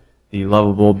Clavin, the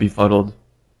lovable, befuddled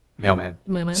mailman.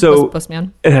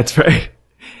 Postman. That's right.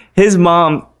 His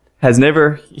mom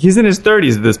he's in his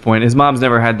 30s at this point. His mom's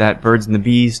never had that birds and the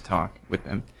bees talk with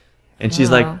him. And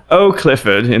she's like, oh,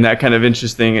 Clifford, in that kind of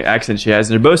interesting accent she has.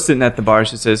 And they're both sitting at the bar.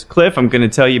 She says, Cliff, I'm going to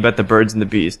tell you about the birds and the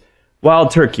bees. Wild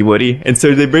Turkey, Woody. And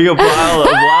so they bring up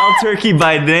Wild Turkey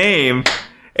by name.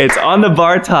 It's on the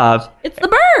bar top. It's the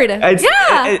bird.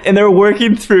 And they're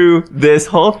working through this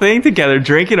whole thing together,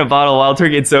 drinking a bottle of Wild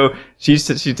Turkey. And so she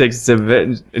takes a sip of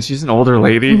it, and she's an older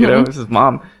lady, this is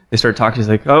mom. They start talking. She's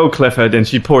like, oh, Clifford. And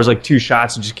she pours like 2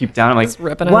 shots and just keep down. I'm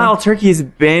like, Wild Turkey has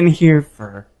been here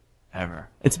forever.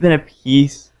 It's been a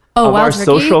piece of our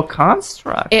social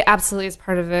construct. It absolutely is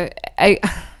part of it.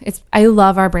 I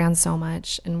love our brand so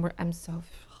much, and I'm so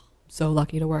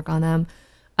lucky to work on them.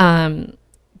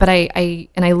 But I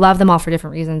love them all for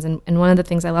different reasons. And one of the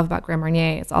things I love about Grand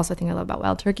Marnier, it's also a thing I love about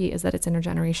Wild Turkey, is that it's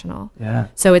intergenerational. Yeah.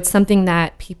 So it's something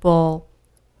that people,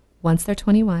 once they're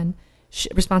 21,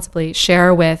 responsibly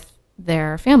share with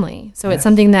their family. So it's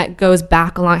something that goes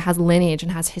back along, has lineage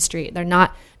and has history. They're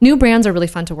not, new brands are really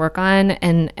fun to work on,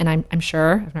 and I'm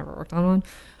sure, I've never worked on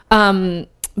one.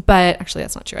 But actually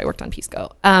that's not true. I worked on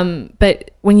Pisco.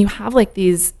 But when you have like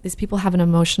these people have an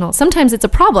emotional, sometimes it's a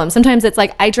problem. Sometimes it's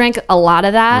like, I drank a lot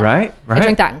of that. Right. I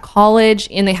drank that in college,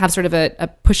 and they have sort of a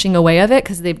pushing away of it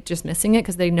because they're just missing it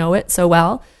because they know it so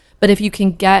well. But if you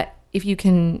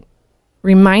can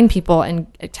remind people and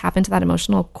tap into that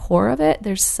emotional core of it,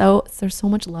 there's so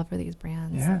much love for these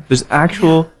brands. Yeah. There's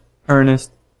actual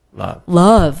earnest love.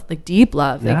 Love, like deep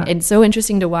love. Yeah. Like, it's so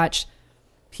interesting to watch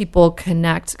people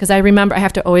connect, because I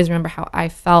have to always remember how I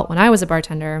felt when I was a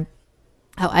bartender,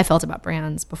 how I felt about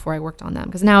brands before I worked on them,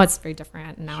 because now it's very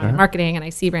different, and now I'm in marketing and I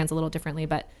see brands a little differently.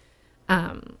 But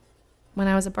when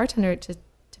I was a bartender, to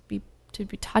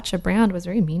touch a brand was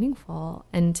very meaningful,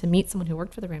 and to meet someone who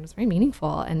worked for the brand was very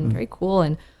meaningful and very cool.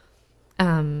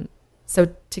 And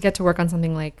so to get to work on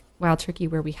something like Wild Turkey,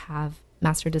 where we have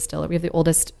master distiller, we have the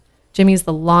oldest, Jimmy's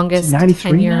the longest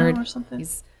tenured. Or something?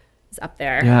 is up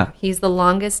there. Yeah. He's the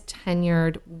longest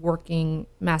tenured working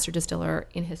master distiller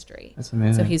in history. That's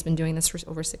amazing. So he's been doing this for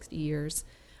over 60 years.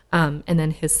 And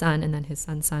then his son, and then his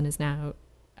son's son is now,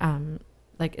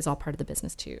 is all part of the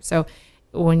business too. So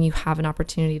when you have an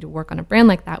opportunity to work on a brand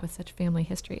like that with such family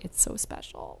history, it's so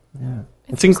special. Yeah.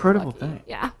 It's an incredible thing.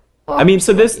 Yeah. Oh, I mean,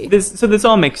 so this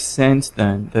all makes sense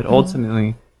then, that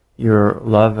ultimately your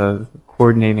love of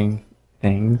coordinating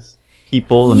things,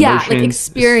 people, emotions, like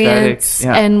experience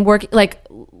and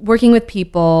working with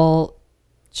people,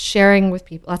 sharing with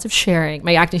people, lots of sharing.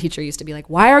 My acting teacher used to be like,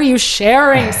 "Why are you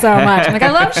sharing so much?" I'm like,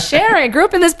 "I love sharing. I grew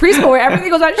up in this preschool where everything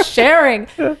goes about sharing."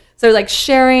 So like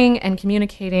sharing and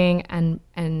communicating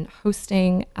and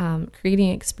hosting,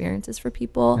 creating experiences for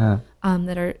people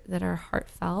that are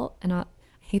heartfelt. And I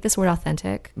hate this word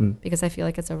authentic because I feel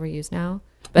like it's overused now.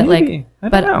 But maybe. I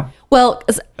don't know. Well,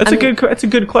 that's a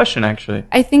good question actually.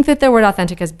 I think that the word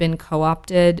authentic has been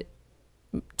co-opted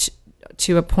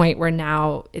to a point where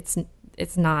now it's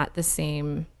not the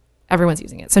same. Everyone's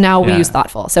using it. So now we use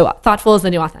thoughtful. So thoughtful is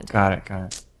the new authentic. Got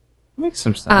it. Makes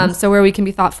some sense. So where we can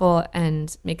be thoughtful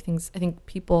and make things, I think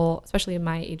people, especially in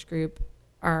my age group,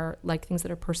 are like things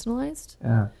that are personalized.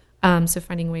 Yeah. So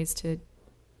finding ways to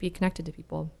be connected to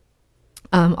people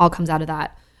all comes out of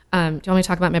that. Do you want me to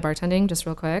talk about my bartending just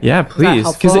real quick? Yeah, please.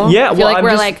 I feel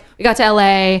like we got to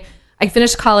LA. I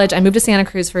finished college. I moved to Santa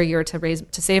Cruz for a year to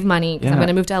save money because I'm going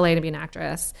to move to LA to be an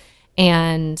actress.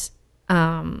 And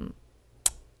also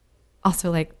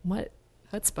like, what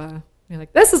chutzpah? You're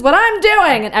like, this is what I'm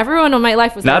doing, and everyone in my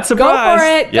life was not like, surprised. Go for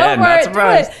it, Yeah, go not for it,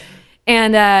 surprised. do it.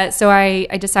 And so I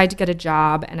decided to get a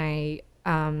job, and I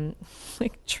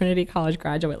like Trinity College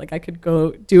graduate, like I could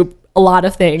go do a lot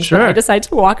of things. Sure. But I decided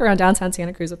to walk around downtown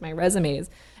Santa Cruz with my resumes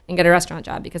and get a restaurant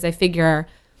job because I figure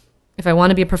if I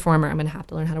want to be a performer, I'm going to have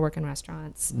to learn how to work in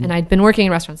restaurants. And I'd been working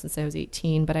in restaurants since I was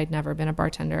 18, but I'd never been a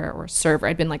bartender or a server.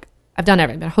 I've done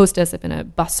everything. I've been a hostess. I've been a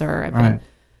busser.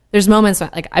 There's moments when,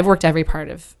 like, I've worked every part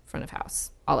of front of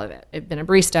house, all of it. I've been a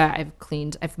barista. I've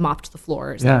cleaned. I've mopped the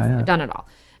floors. I've done it all.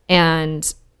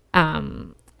 And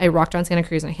I walked around Santa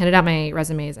Cruz and I handed out my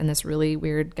resumes, and this really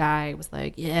weird guy was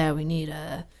like, "Yeah, we need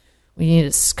a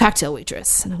cocktail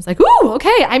waitress." And I was like, "Ooh,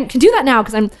 okay, I can do that now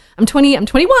because I'm 20. I'm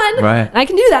 21, right? And I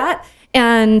can do that."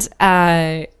 And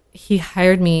he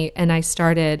hired me, and I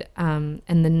started. And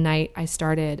the night I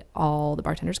started, all the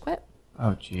bartenders quit.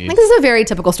 Oh, geez. I think this is a very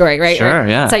typical story, right? Sure,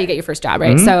 yeah. That's how you get your first job,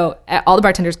 right? Mm-hmm. So all the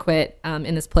bartenders quit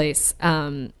in this place.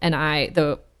 And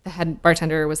the head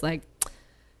bartender was like,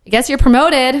 "I guess you're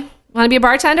promoted. Want to be a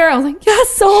bartender?" I was like, "Yes,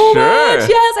 so much.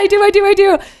 Yes, I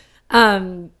do.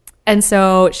 And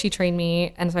so she trained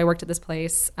me. And so I worked at this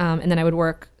place. And then I would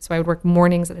work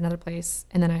mornings at another place.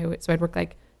 And then I'd work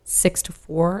like 6 to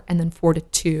 4 and then 4 to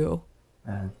 2.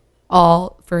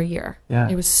 All for a year. Yeah.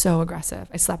 It was so aggressive.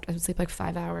 I would sleep like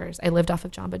 5 hours. I lived off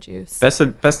of Jamba Juice. That's the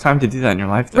best time to do that in your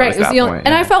life, though. Right. It was the only,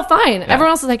 and I felt fine. Yeah. Everyone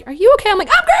else was like, "Are you okay?" I'm like,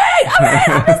 "I'm great.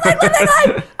 I'm just like living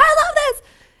life. I love this."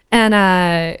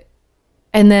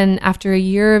 And then after a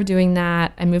year of doing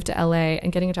that, I moved to LA,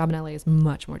 and getting a job in LA is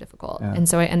much more difficult. Yeah. And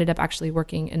so I ended up actually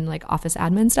working in like office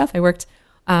admin stuff. I worked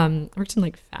in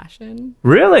like fashion.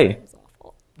 Really? It was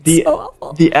awful. So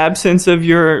awful. The absence of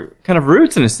your kind of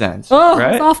roots in a sense. Oh, right?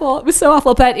 It was awful. It was so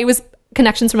awful. But it was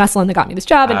connections from Esalen that got me this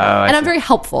job. And I'm very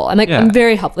helpful. I'm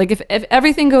very helpful. Like if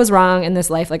everything goes wrong in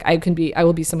this life, like I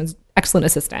will be someone's excellent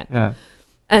assistant. Yeah.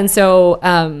 And so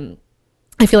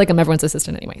I feel like I'm everyone's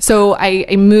assistant anyway. So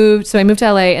I moved to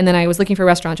LA, and then I was looking for a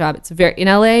restaurant job. In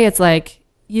LA, it's like,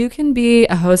 you can be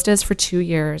a hostess for 2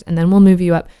 years and then we'll move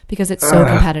you up because it's so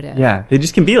competitive. Yeah, they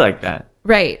just can be like that.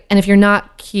 Right. And if you're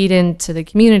not keyed into the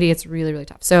community, it's really, really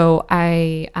tough. So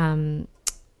I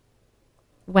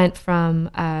went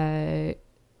from, I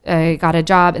got a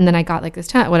job, and then I got like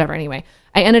this whatever. Anyway,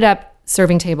 I ended up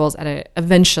serving tables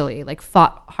eventually, like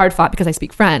hard fought because I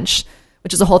speak French,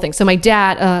 which is a whole thing. So my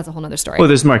dad, that's a whole nother story. Well,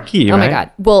 there's Marquis, right? Oh my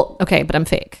God. Well, okay, but I'm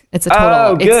fake. It's a total.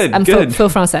 Oh, good. I'm good.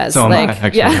 Faux française. So am I,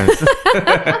 actually.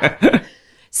 Yeah.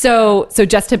 So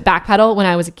just to backpedal, when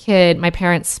I was a kid, my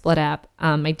parents split up.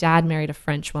 My dad married a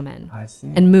French woman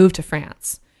and moved to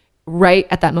France. Right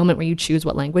at that moment where you choose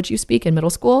what language you speak in middle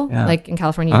school, like in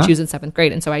California, you choose in 7th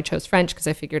grade. And so I chose French because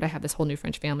I figured I have this whole new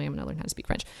French family. I'm going to learn how to speak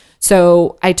French.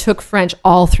 So I took French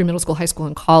all through middle school, high school,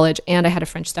 and college. And I had a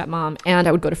French stepmom, and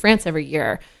I would go to France every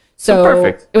year. So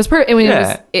perfect. It was perfect. I mean,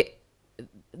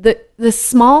 the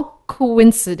small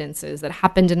coincidences that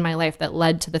happened in my life that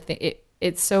led to the thing.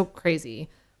 It's so crazy.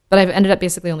 But I've ended up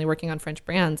basically only working on French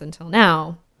brands until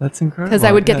now. That's incredible. Because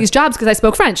I would get these jobs because I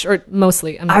spoke French, or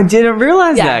mostly. I didn't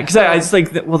realize that. Because I was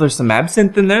like, well, there's some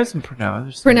absinthe in there, some Pernod.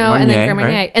 Pernod and then Grand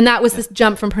Marnier. Right? And that was this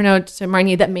jump from Pernod to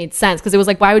Marnier that made sense. Because it was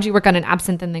like, why would you work on an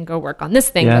absinthe and then go work on this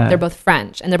thing? But they're both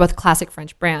French, and they're both classic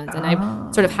French brands. And I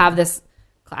sort of have this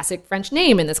classic French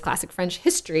name and this classic French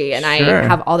history. And I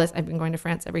have all this. I've been going to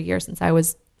France every year since I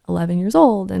was 11 years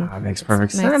old. And that makes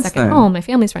perfect sense. My second home. My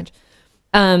family's French.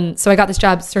 So I got this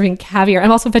job serving caviar.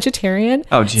 I'm also vegetarian.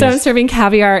 Oh, geez. So I'm serving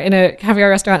caviar in a caviar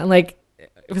restaurant, and like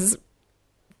it was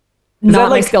not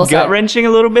my skill set. Gut wrenching a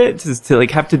little bit to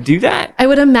like have to do that. I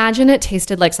would imagine it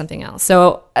tasted like something else.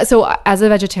 So as a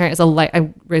vegetarian,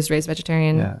 I raised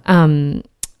vegetarian. Yeah.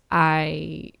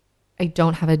 I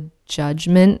don't have a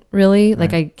judgment really.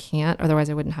 Like I can't, otherwise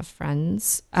I wouldn't have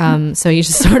friends. So you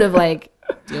just sort of like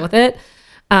deal with it.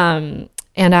 And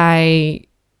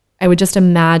I would just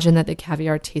imagine that the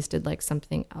caviar tasted like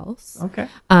something else. Okay.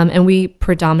 And we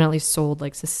predominantly sold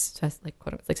like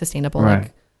sustainable,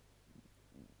 like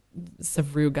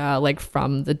Savruga, like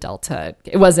from the Delta.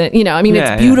 It wasn't,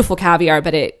 it's beautiful caviar,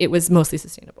 but it was mostly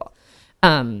sustainable.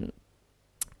 And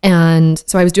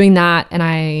so I was doing that,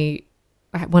 and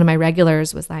one of my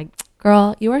regulars was like,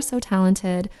 "Girl, you are so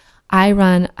talented. I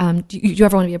run, do you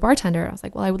ever want to be a bartender?" I was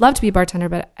like, "Well, I would love to be a bartender,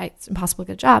 but it's impossible to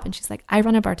get a job." And she's like, "I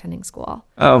run a bartending school."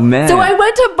 Oh, man. So I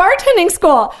went to bartending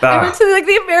school. I went to like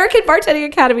the American Bartending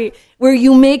Academy, where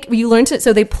you learn to,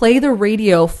 so they play the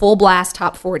radio full blast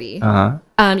top 40. Uh-huh.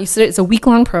 It's a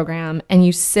week-long program, and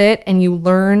you sit and you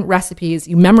learn recipes,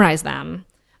 you memorize them,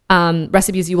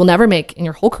 recipes you will never make in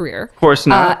your whole career. Of course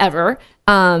not. Ever.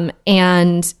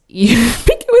 And you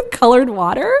make it with colored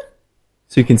water.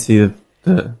 So you can see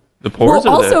the pores. Well,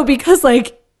 also because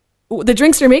like the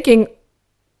drinks you're making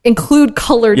include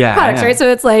colored products, right? So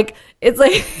it's like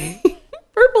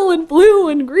purple and blue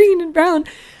and green and brown,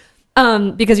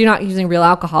 because you're not using real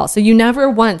alcohol. So you never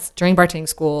once during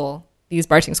these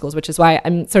bartending schools, which is why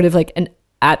I'm sort of like an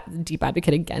deep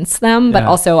advocate against them, but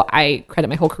also I credit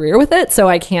my whole career with it, so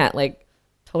I can't like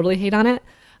totally hate on it.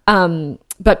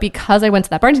 But because I went to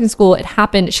that bartending school, it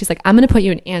happened. She's like, "I'm going to put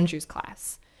you in Andrew's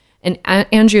class," and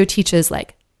Andrew teaches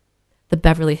like the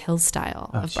Beverly Hills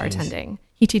style of bartending.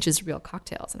 He teaches real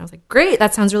cocktails. And I was like, great,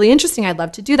 that sounds really interesting. I'd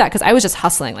love to do that. Because I was just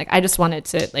hustling. Like I just wanted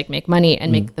to like make money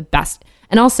and make the best,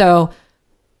 and also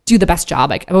do the best job.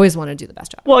 Like I've always wanted to do the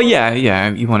best job. Well, yeah.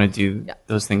 You want to do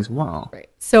those things well. Right.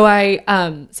 So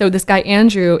so this guy,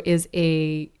 Andrew, is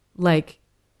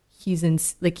he's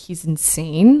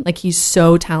insane. Like he's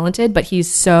so talented, but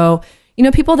he's so,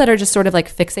 people that are just sort of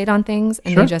like fixate on things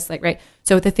and they just like, right.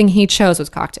 So the thing he chose was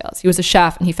cocktails. He was a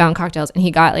chef and he found cocktails, and he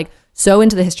got like so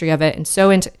into the history of it, and so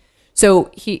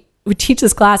he would teach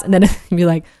this class, and then he'd be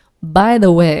like, "By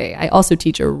the way, I also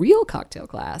teach a real cocktail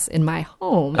class in my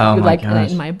home,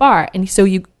 in my bar." And so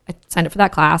I signed up for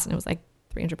that class, and it was like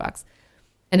 $300,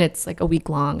 and it's like a week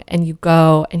long, and you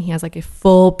go, and he has like a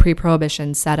full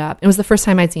pre-prohibition setup. It was the first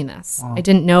time I'd seen this. Wow. I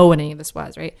didn't know what any of this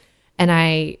was, right? And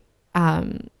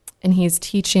and he's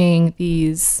teaching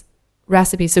these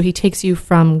recipes. So he takes you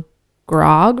from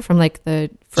grog, from like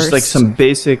the first, just like some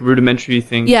basic rudimentary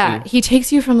things. Yeah, he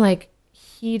takes you from like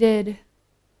heated,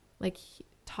 like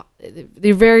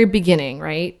the very beginning,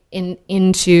 right,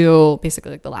 into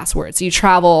basically like the last word. So you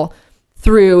travel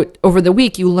through over the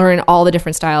week. You learn all the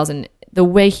different styles, and the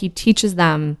way he teaches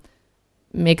them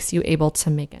makes you able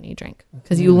to make any drink,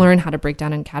 because you learn how to break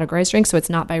down and categorize drinks. So it's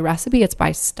not by recipe, it's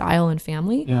by style and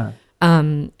family. Yeah.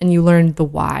 And you learn the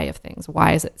why of things.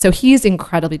 Why is it? So he's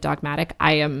incredibly dogmatic.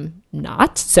 I am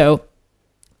not. So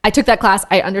I took that class.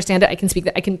 I understand it. I can speak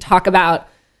that. I can talk about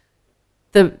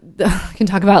I can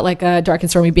talk about like a dark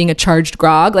and stormy being a charged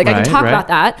grog. Like I can talk about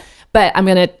that. But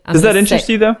does that interest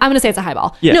you though? I'm going to say it's a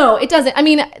highball. Yeah. No, it doesn't. I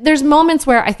mean, there's moments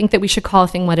where I think that we should call a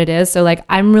thing what it is. So like,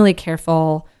 I'm really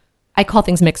careful. I call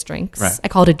things mixed drinks. Right. I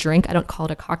call it a drink. I don't call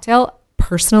it a cocktail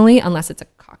personally, unless it's a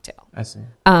cocktail. I see.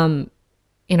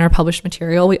 In our published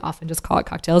material, we often just call it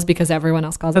cocktails because everyone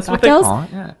else calls it cocktails. That's what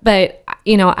they call it, yeah.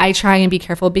 But, I try and be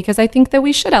careful because I think that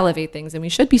we should elevate things, and we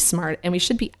should be smart, and we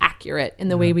should be accurate in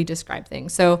the way we describe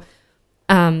things. So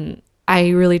I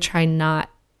really try not,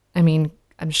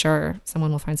 I'm sure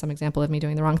someone will find some example of me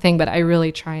doing the wrong thing, but I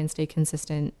really try and stay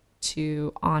consistent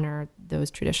to honor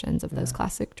those traditions of those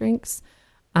classic drinks.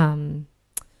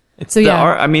 It's the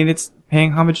art. It's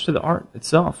paying homage to the art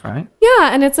itself, right?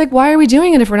 Yeah, and it's like, why are we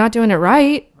doing it if we're not doing it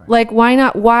right? Like, why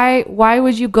not? Why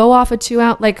would you go off a 2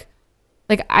 ounce? Like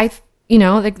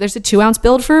there's a 2 ounce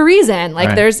build for a reason.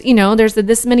 Like there's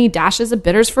this many dashes of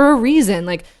bitters for a reason.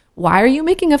 Like, why are you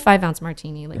making a 5 ounce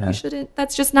martini? Like you shouldn't.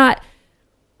 That's just not.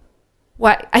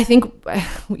 what I think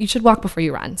you should walk before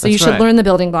you run. So That's you should right. learn the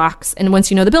building blocks. And once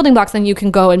you know the building blocks, then you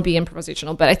can go and be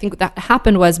improvisational. But I think that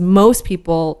happened was most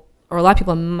people, or a lot of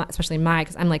people, especially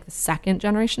because I'm like the second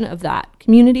generation of that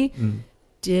community,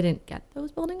 didn't get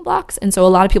those building blocks. And so a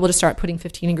lot of people just start putting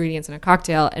 15 ingredients in a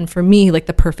cocktail. And for me, like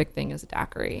the perfect thing is a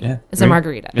daiquiri. Yeah. Is a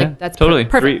margarita. Yeah. Like, that's totally.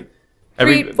 perfect.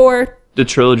 Three, 4. The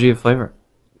trilogy of flavor.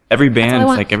 Every band,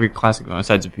 want. like every classic one,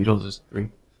 besides the Beatles, is 3.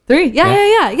 3.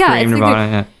 Yeah. Cream,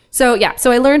 Nirvana, So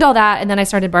I learned all that, and then I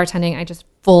started bartending. I just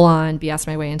full on BS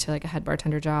my way into like a head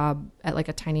bartender job at like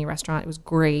a tiny restaurant. It was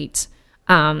great.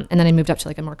 And then I moved up to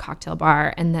like a more cocktail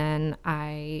bar, and then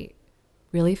I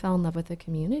really fell in love with the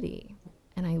community,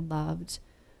 and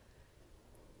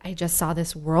I just saw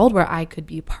this world where I could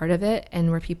be part of it,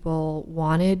 and where people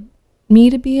wanted me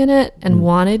to be in it and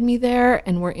wanted me there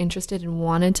and were interested and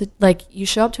wanted to, like, you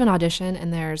show up to an audition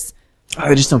and there's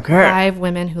they just don't care. 5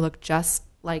 women who look just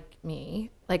like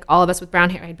me, like all of us with brown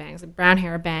hair, I had bangs, like brown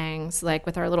hair, bangs, like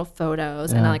with our little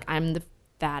photos, and like I'm the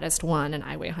fattest one and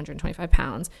I weigh 125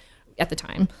 pounds at the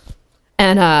time,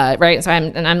 and right, so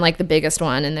I'm like the biggest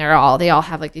one, and they all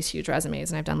have like these huge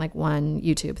resumes, and I've done like one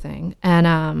YouTube thing, and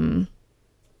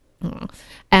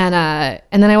then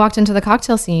I walked into the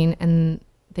cocktail scene, and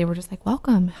they were just like,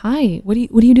 "Welcome, hi. What are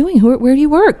you doing? Where do you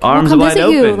work? Arms we'll come wide visit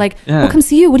open. you. Like, we'll come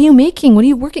see you. What are you making? What are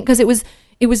you working?" Because it was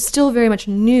still very much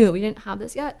new. We didn't have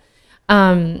this yet.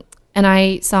 And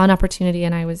I saw an opportunity,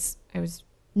 and I was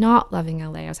not loving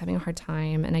LA. I was having a hard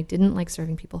time, and I didn't like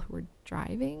serving people who were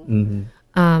driving.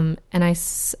 And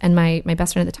my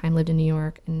best friend at the time lived in New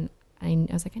York, and I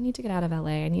was like, I need to get out of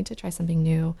LA. I need to try something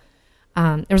new.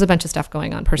 There was a bunch of stuff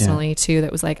going on personally too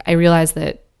that was like, I realized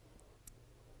that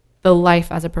the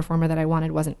life as a performer that I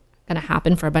wanted wasn't going to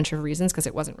happen for a bunch of reasons, because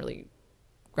it wasn't really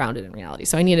grounded in reality.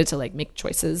 So I needed to like make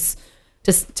choices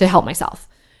to help myself.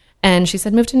 And she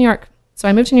said, move to New York. So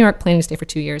I moved to New York, planning to stay for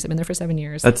 2 years. I've been there for 7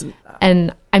 years.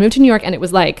 And I moved to New York, and it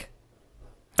was like,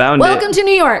 welcome to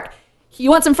New York.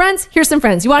 You want some friends? Here's some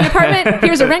friends. You want an apartment?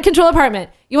 Here's a rent control apartment.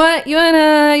 You want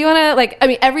like, I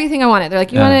mean, everything I wanted. They're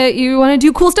like, you want to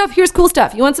do cool stuff? Here's cool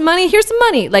stuff. You want some money? Here's some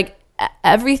money. Like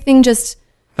everything just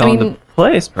fell into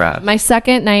place, perhaps. My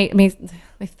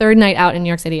third night out in New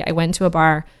York City, I went to a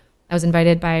bar. I was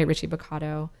invited by Richie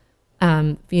Boccato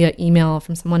via email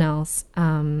from someone else.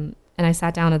 And I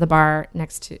sat down at the bar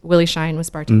next to Willie Shine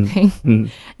was bartending.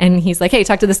 And he's like, hey,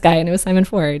 talk to this guy. And it was Simon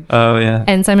Ford. Oh, yeah.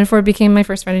 And Simon Ford became my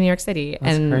first friend in New York City.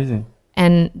 That's crazy.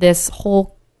 And this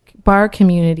whole bar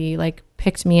community like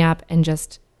picked me up and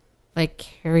just like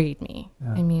carried me.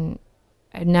 Yeah. I mean,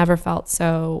 I never felt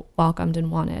so welcomed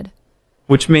and wanted.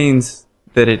 Which means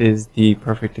that it is the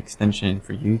perfect extension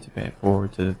for you to pay it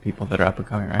forward to the people that are up and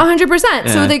coming, right? 100%.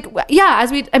 Yeah. So like,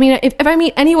 if I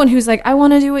meet anyone who's like, I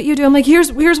want to do what you do, I'm like, here's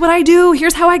what I do.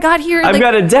 Here's how I got here. I've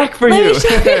got a deck for you.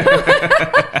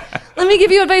 Let me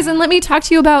give you advice, and let me talk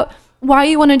to you about why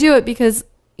you want to do it, because,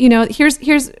 you know, here's,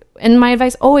 and my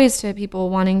advice always to people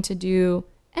wanting to do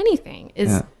anything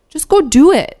is just go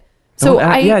do it. So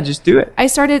just do it.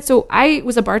 I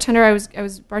was a bartender. I was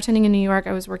bartending in New York.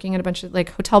 I was working at a bunch of like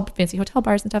fancy hotel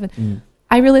bars and stuff. And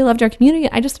I really loved our community.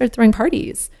 I just started throwing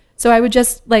parties. So I would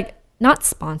just like not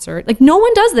sponsor. Like no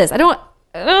one does this.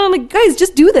 I'm like, guys,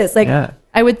 just do this. Like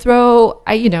I would throw.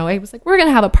 I was like, we're gonna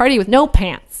have a party with no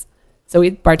pants. So we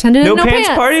bartended. No pants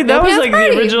party. That was like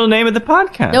the original name of the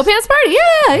podcast. No pants party.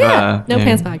 Yeah. No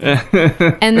pants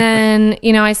podcast. And then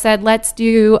I said, let's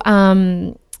do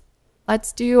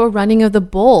a running of the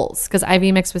bulls, because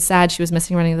Ivy Mix was sad she was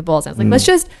missing running of the bulls. I was like, let's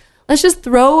just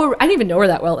throw. I didn't even know her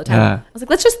that well at the time. I was like,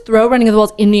 let's just throw running of the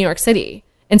bulls in New York City.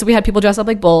 And so we had people dress up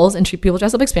like bulls and people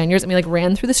dress up like Spaniards, and we like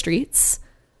ran through the streets,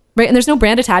 right? And there's no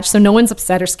brand attached, so no one's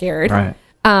upset or scared. Right.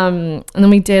 And then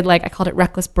we did I called it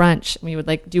Reckless Brunch. And we would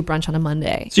like do brunch on a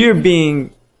Monday. So you're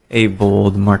being a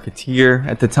bold marketeer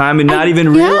at the time and not even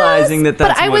realizing that's what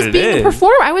it is. But I was being a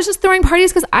performer. I was just throwing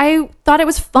parties because I thought it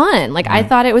was fun. Like I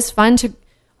thought it was fun to,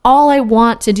 all I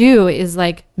want to do is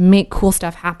like make cool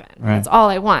stuff happen. Right. That's all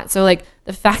I want. So like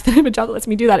the fact that I have a job that lets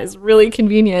me do that is really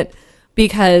convenient,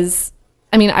 because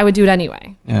I would do it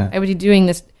anyway. Yeah. I would be doing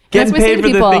this. Getting paid for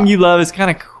the thing you love is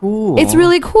kind of cool. It's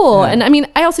really cool. Yeah.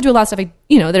 And I also do a lot of stuff,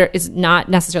 that is not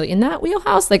necessarily in that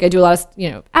wheelhouse. Like I do a lot of,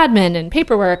 admin and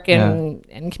paperwork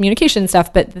and communication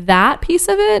stuff. But that piece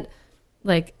of it,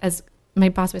 like, as my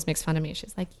boss always makes fun of me,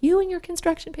 she's like, you and your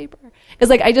construction paper. Because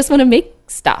like, I just want to make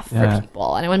stuff for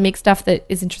people, and I want to make stuff that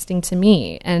is interesting to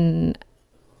me. And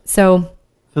so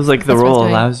feels like the role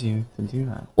allows you to do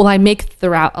that. Well, I make the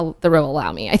role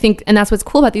allow me. I think, and that's what's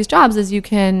cool about these jobs is you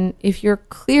can, if you're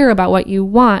clear about what you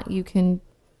want, you can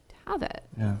have it.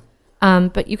 Yeah.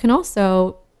 But you can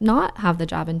also not have the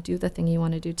job and do the thing you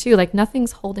want to do too. Like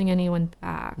nothing's holding anyone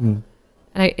back. And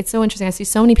it's so interesting. I see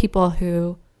so many people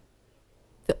who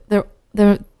they're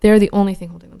the only thing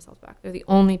holding themselves back. They're the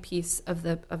only piece of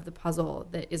the puzzle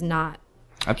that is not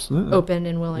absolutely open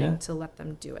and willing to let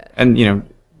them do it. And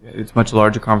it's a much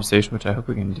larger conversation, which I hope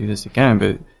we can do this again,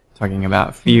 but talking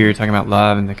about fear, talking about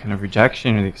love, and the kind of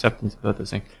rejection or the acceptance of both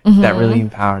those things, that really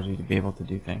empowers you to be able to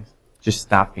do things. Just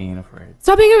stop being afraid.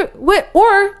 Stop being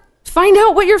or find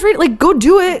out what you're afraid. Like, go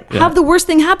do it. Yeah. Have the worst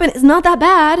thing happen. It's not that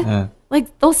bad. Yeah.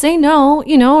 Like, they'll say no,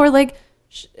 or like,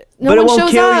 no but one it won't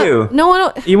shows kill up. you. No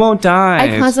one. You won't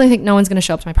die. I constantly think no one's going to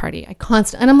show up to my party.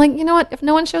 And I'm like, you know what? If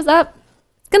no one shows up,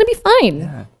 it's going to be fine.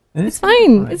 Yeah, it's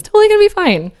fine. It's totally going to be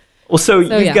fine. Well, so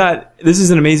you've got, this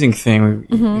is an amazing thing.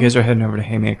 You guys are heading over to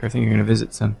Haymaker. I think you're going to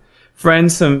visit some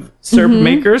friends, some syrup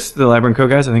makers, the Library & Co.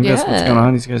 guys. I think that's what's going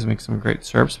on. These guys make some great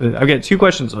syrups. But I've got 2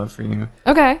 questions left for you.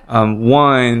 Okay.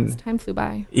 One. Time flew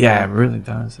by. Yeah, it really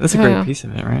does. That's a great piece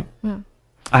of it, right? Yeah.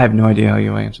 I have no idea how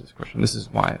you'll answer this question. This is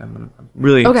why I'm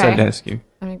really excited to ask you.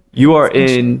 You are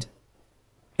in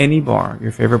any bar,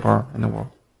 your favorite bar in the world.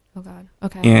 Oh, God.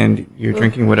 Okay. And you're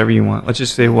drinking whatever you want. Let's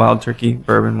just say Wild Turkey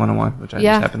Bourbon 101, which I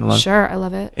just happen to love. Sure. I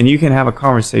love it. And you can have a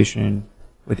conversation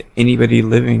with anybody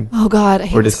living oh, God, I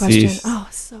hate or this deceased. Question. Oh,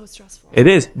 it's so stressful. It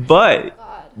is. But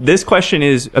this question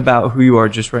is about who you are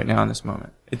just right now in this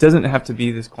moment. It doesn't have to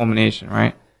be this culmination,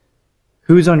 right?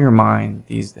 Who's on your mind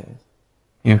these days?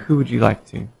 Who would you like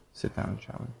to sit down and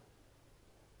chat with?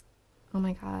 Oh,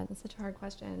 my God. That's such a hard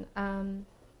question.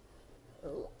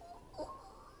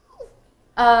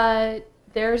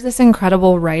 There's this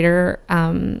incredible writer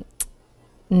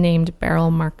named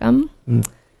Beryl Markham, and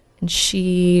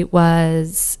she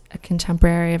was a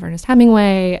contemporary of Ernest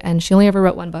Hemingway, and she only ever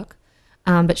wrote 1 book,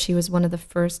 but she was one of the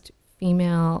first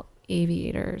female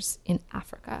aviators in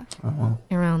Africa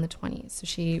around the 20s. So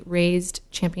she raised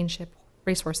championship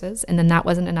racehorses, and then that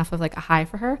wasn't enough of like a high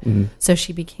for her, so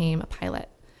she became a pilot.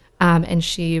 And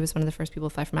she was one of the first people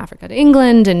to fly from Africa to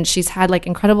England, and she's had like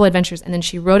incredible adventures. And then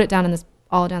she wrote it down in this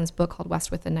book called West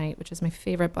with the Night, which is my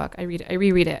favorite book. I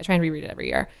reread it. I try and reread it every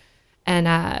year. And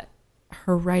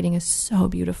her writing is so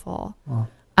beautiful. Wow.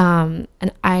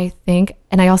 And I think,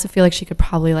 and I also feel like she could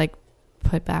probably like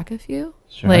put back a few.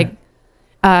 Sure. Like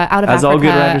Out of As Africa. all good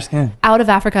writers can. Out of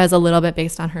Africa is a little bit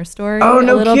based on her story. Oh,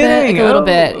 no kidding. Bit, a little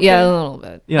bit. Okay. Yeah, a little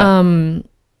bit. Yeah.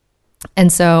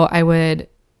 And so I would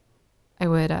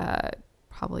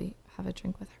probably have a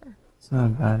drink with her. It's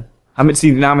not bad. Now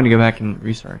I'm going to go back and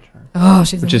research her. Oh,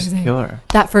 she's amazing. Just killer.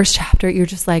 That first chapter, you're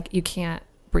just like, you can't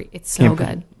breathe. It's so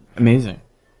good. Amazing.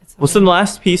 So the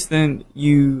last piece, then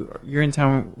you're in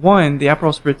town. One, the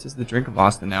Aperol Spritz is the drink of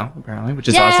Austin now, apparently, which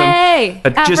is awesome.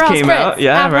 It just came out,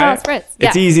 Aperol right? Spritz.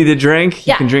 It's easy to drink.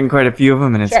 You can drink quite a few of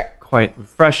them, and it's quite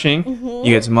refreshing.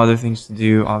 You get some other things to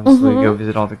do. Obviously, go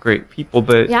visit all the great people.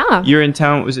 But you're in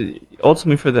town. Was it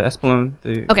ultimately for the Espolòn?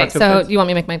 Okay, so do you want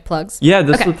me to make my plugs? Yeah,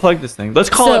 let's plug this thing. Let's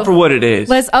call it for what it is.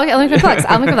 Let me make my plugs.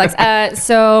 I'll make my plugs.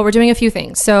 So we're doing a few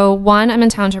things. So one, I'm in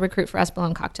town to recruit for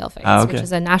Espolòn Cocktail Fights, which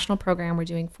is a national program. We're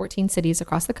doing 14 cities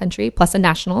across the country, plus a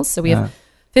nationals. So we have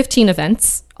 15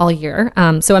 events all year.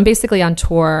 So I'm basically on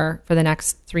tour for the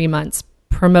next 3 months,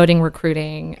 promoting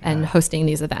recruiting and hosting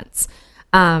these events,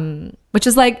 which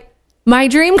is like my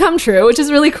dream come true, which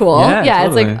is really cool. Yeah,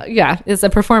 totally. It's like, as a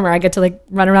performer, I get to like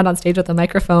run around on stage with a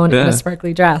microphone in a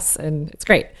sparkly dress, and it's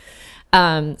great.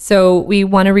 So we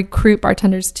want to recruit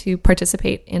bartenders to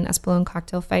participate in Espolòn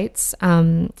Cocktail Fights.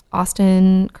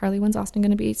 Carly, when's Austin going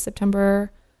to be?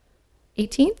 September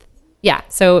 18th? Yeah,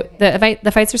 so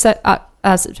the fights are set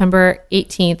September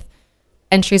 18th.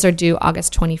 Entries are due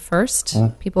August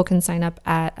 21st. People can sign up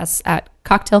at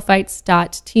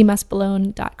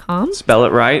cocktailfights.teamespolone.com. Spell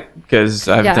it right, because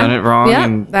I've done it wrong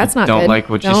and that's not don't good. Like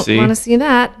what you see. Don't want to see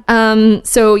that.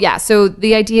 So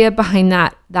the idea behind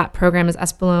that program is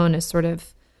Espolòn is sort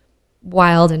of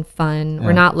wild and fun. Yeah.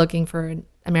 We're not looking for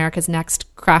America's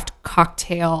next craft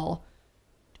cocktail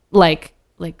like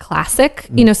classic.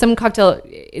 Some cocktail,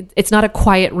 it's not a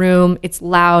quiet room. It's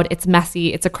loud. It's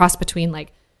messy. It's a cross between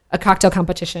like a cocktail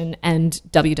competition and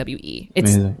WWE.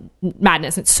 It's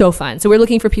madness. It's so fun. So we're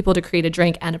looking for people to create a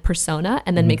drink and a persona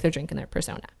and then make their drink and their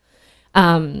persona.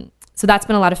 So that's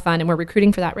been a lot of fun, and we're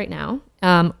recruiting for that right now.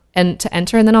 And to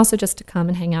enter, and then also just to come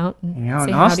and hang out and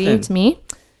say howdy to me.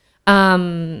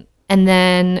 And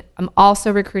then I'm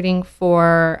also recruiting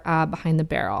for Behind the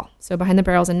Barrel. So Behind the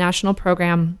Barrel is a national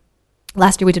program.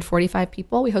 Last year we did 45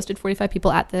 people. We hosted 45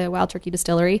 people at the Wild Turkey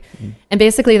Distillery. And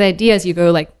basically the idea is you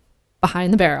go like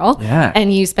behind the barrel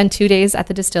and you spend 2 days at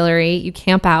the distillery. You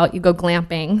camp out, you go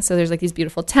glamping. So there's like these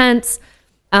beautiful tents.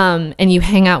 And you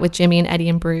hang out with Jimmy and Eddie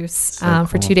and Bruce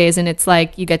for 2 days, and it's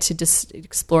like you get to just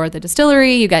explore the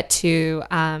distillery. You get to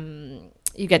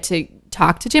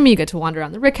talk to Jimmy. You get to wander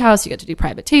around the rick house. You get to do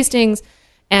private tastings,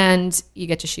 and you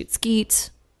get to shoot skeet.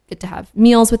 Get to have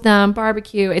meals with them,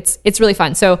 barbecue. It's really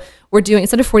fun. So we're doing,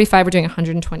 instead of 45, we're doing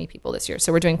 120 people this year.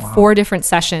 So we're doing 4 different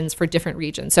sessions for different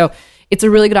regions. So it's a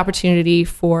really good opportunity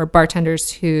for bartenders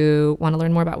who want to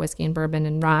learn more about whiskey and bourbon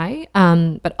and rye,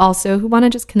 but also who want to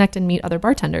just connect and meet other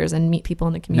bartenders and meet people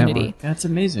in the community. Network. That's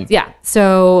amazing. Yeah.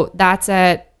 So that's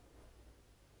at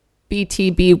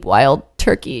BTB Wild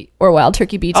Turkey or Wild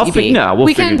Turkey BTB.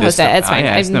 We can post it. It's fine.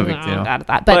 Yeah, it's no big deal.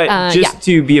 But just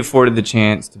to be afforded the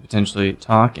chance to potentially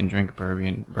talk and drink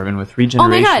bourbon with 3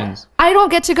 generations. Oh my God. I don't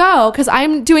get to go because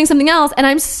I'm doing something else, and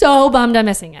I'm so bummed I'm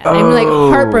missing it. I'm like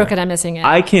heartbroken I'm missing it.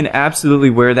 I can absolutely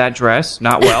wear that dress,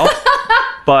 not well,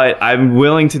 but I'm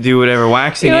willing to do whatever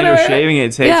waxing it or shaving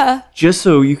it takes, just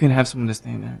so you can have someone to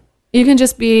stand there. You can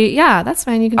just be, that's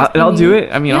fine. You can. I'll do it.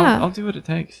 I mean, I'll do what it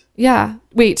takes. Yeah.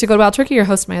 Wait, to go to Wild Turkey or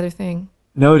host my other thing?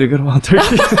 No, to go to Wild Turkey.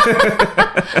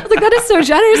 I was like, that is so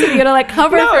generous of you to like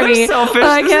cover for me. Selfish.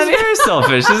 This is very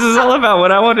selfish. This is all about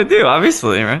what I want to do,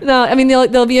 obviously, right? No, I mean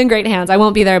they'll be in great hands. I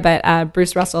won't be there, but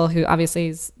Bruce Russell, who obviously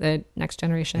is the next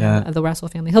generation of the Russell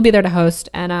family, he'll be there to host.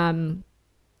 And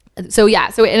so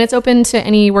and it's open to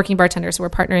any working bartender. So we're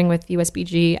partnering with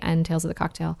USBG and Tales of the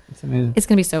Cocktail. That's amazing. It's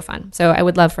going to be so fun. So I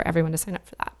would love for everyone to sign up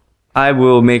for that. I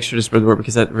will make sure to spread the word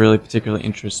because that really particularly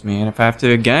interests me. And if I have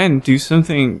to, again, do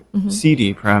something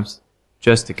seedy, perhaps,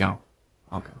 just to go,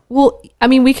 I'll go. Well, I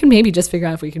mean, we can maybe just figure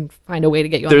out if we can find a way to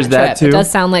get you on There's that trip. Too. It does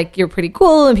sound like you're pretty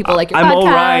cool and people like your I'm podcast. All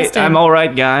right. I'm all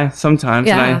right guy sometimes,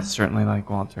 and I certainly like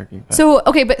Wild Turkey. But. So,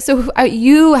 okay,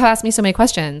 you have asked me so many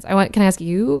questions. Can I ask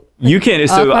you? You can.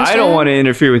 So I don't want to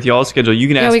interfere with y'all's schedule. You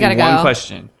can ask me one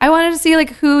question. I wanted to see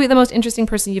like who the most interesting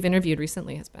person you've interviewed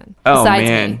recently has been. Oh,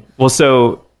 man. Me. Well,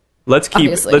 so let's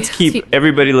keep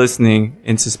everybody listening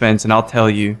in suspense, and I'll tell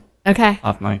you. Okay.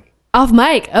 Off mic. Off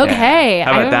mic. Okay. Yeah.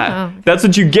 How about that? That's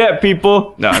what you get,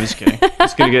 people. No, I'm just kidding.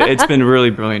 It's been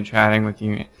really brilliant chatting with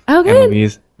you and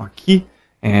Louise Marquis.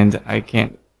 And I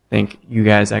can't thank you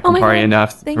guys at Campari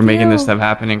enough for making this stuff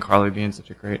happen, and Carly being such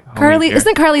a great homie Carly, here.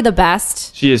 Isn't Carly the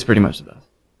best? She is pretty much the best.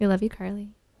 We love you, Carly.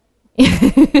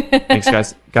 Thanks,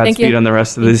 guys. Godspeed on the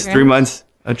rest of these 3 months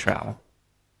of travel.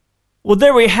 Well,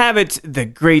 there we have it. The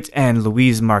great and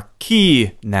Louise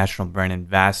Marquis, National Brand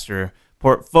Ambassador,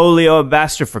 Portfolio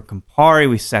Ambassador for Campari.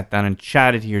 We sat down and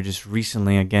chatted here just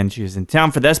recently. Again, she was in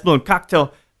town for the Espolòn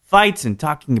Cocktail Fights and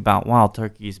talking about Wild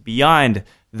Turkey's Beyond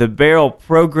the Barrel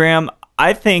program.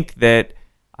 I think that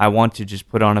I want to just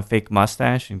put on a fake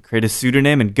mustache and create a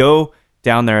pseudonym and go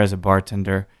down there as a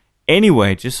bartender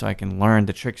anyway, just so I can learn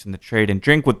the tricks in the trade and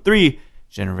drink with 3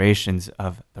 generations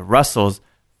of the Russells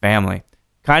family.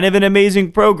 Kind of an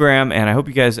amazing program, and I hope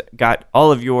you guys got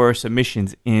all of your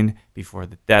submissions in before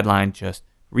the deadline just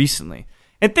recently.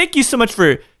 And thank you so much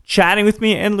for chatting with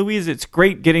me and Louise. It's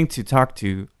great getting to talk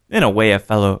to, in a way, a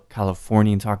fellow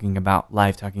Californian, talking about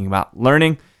life, talking about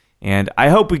learning. And I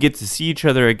hope we get to see each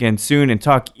other again soon and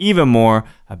talk even more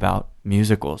about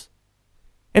musicals.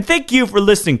 And thank you for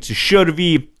listening to Show to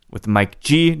V with Mike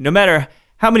G. No matter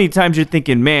how many times you're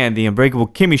thinking, man, The Unbreakable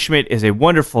Kimmy Schmidt is a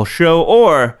wonderful show,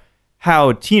 or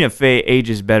how Tina Fey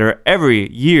ages better every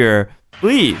year,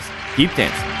 please keep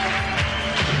dancing.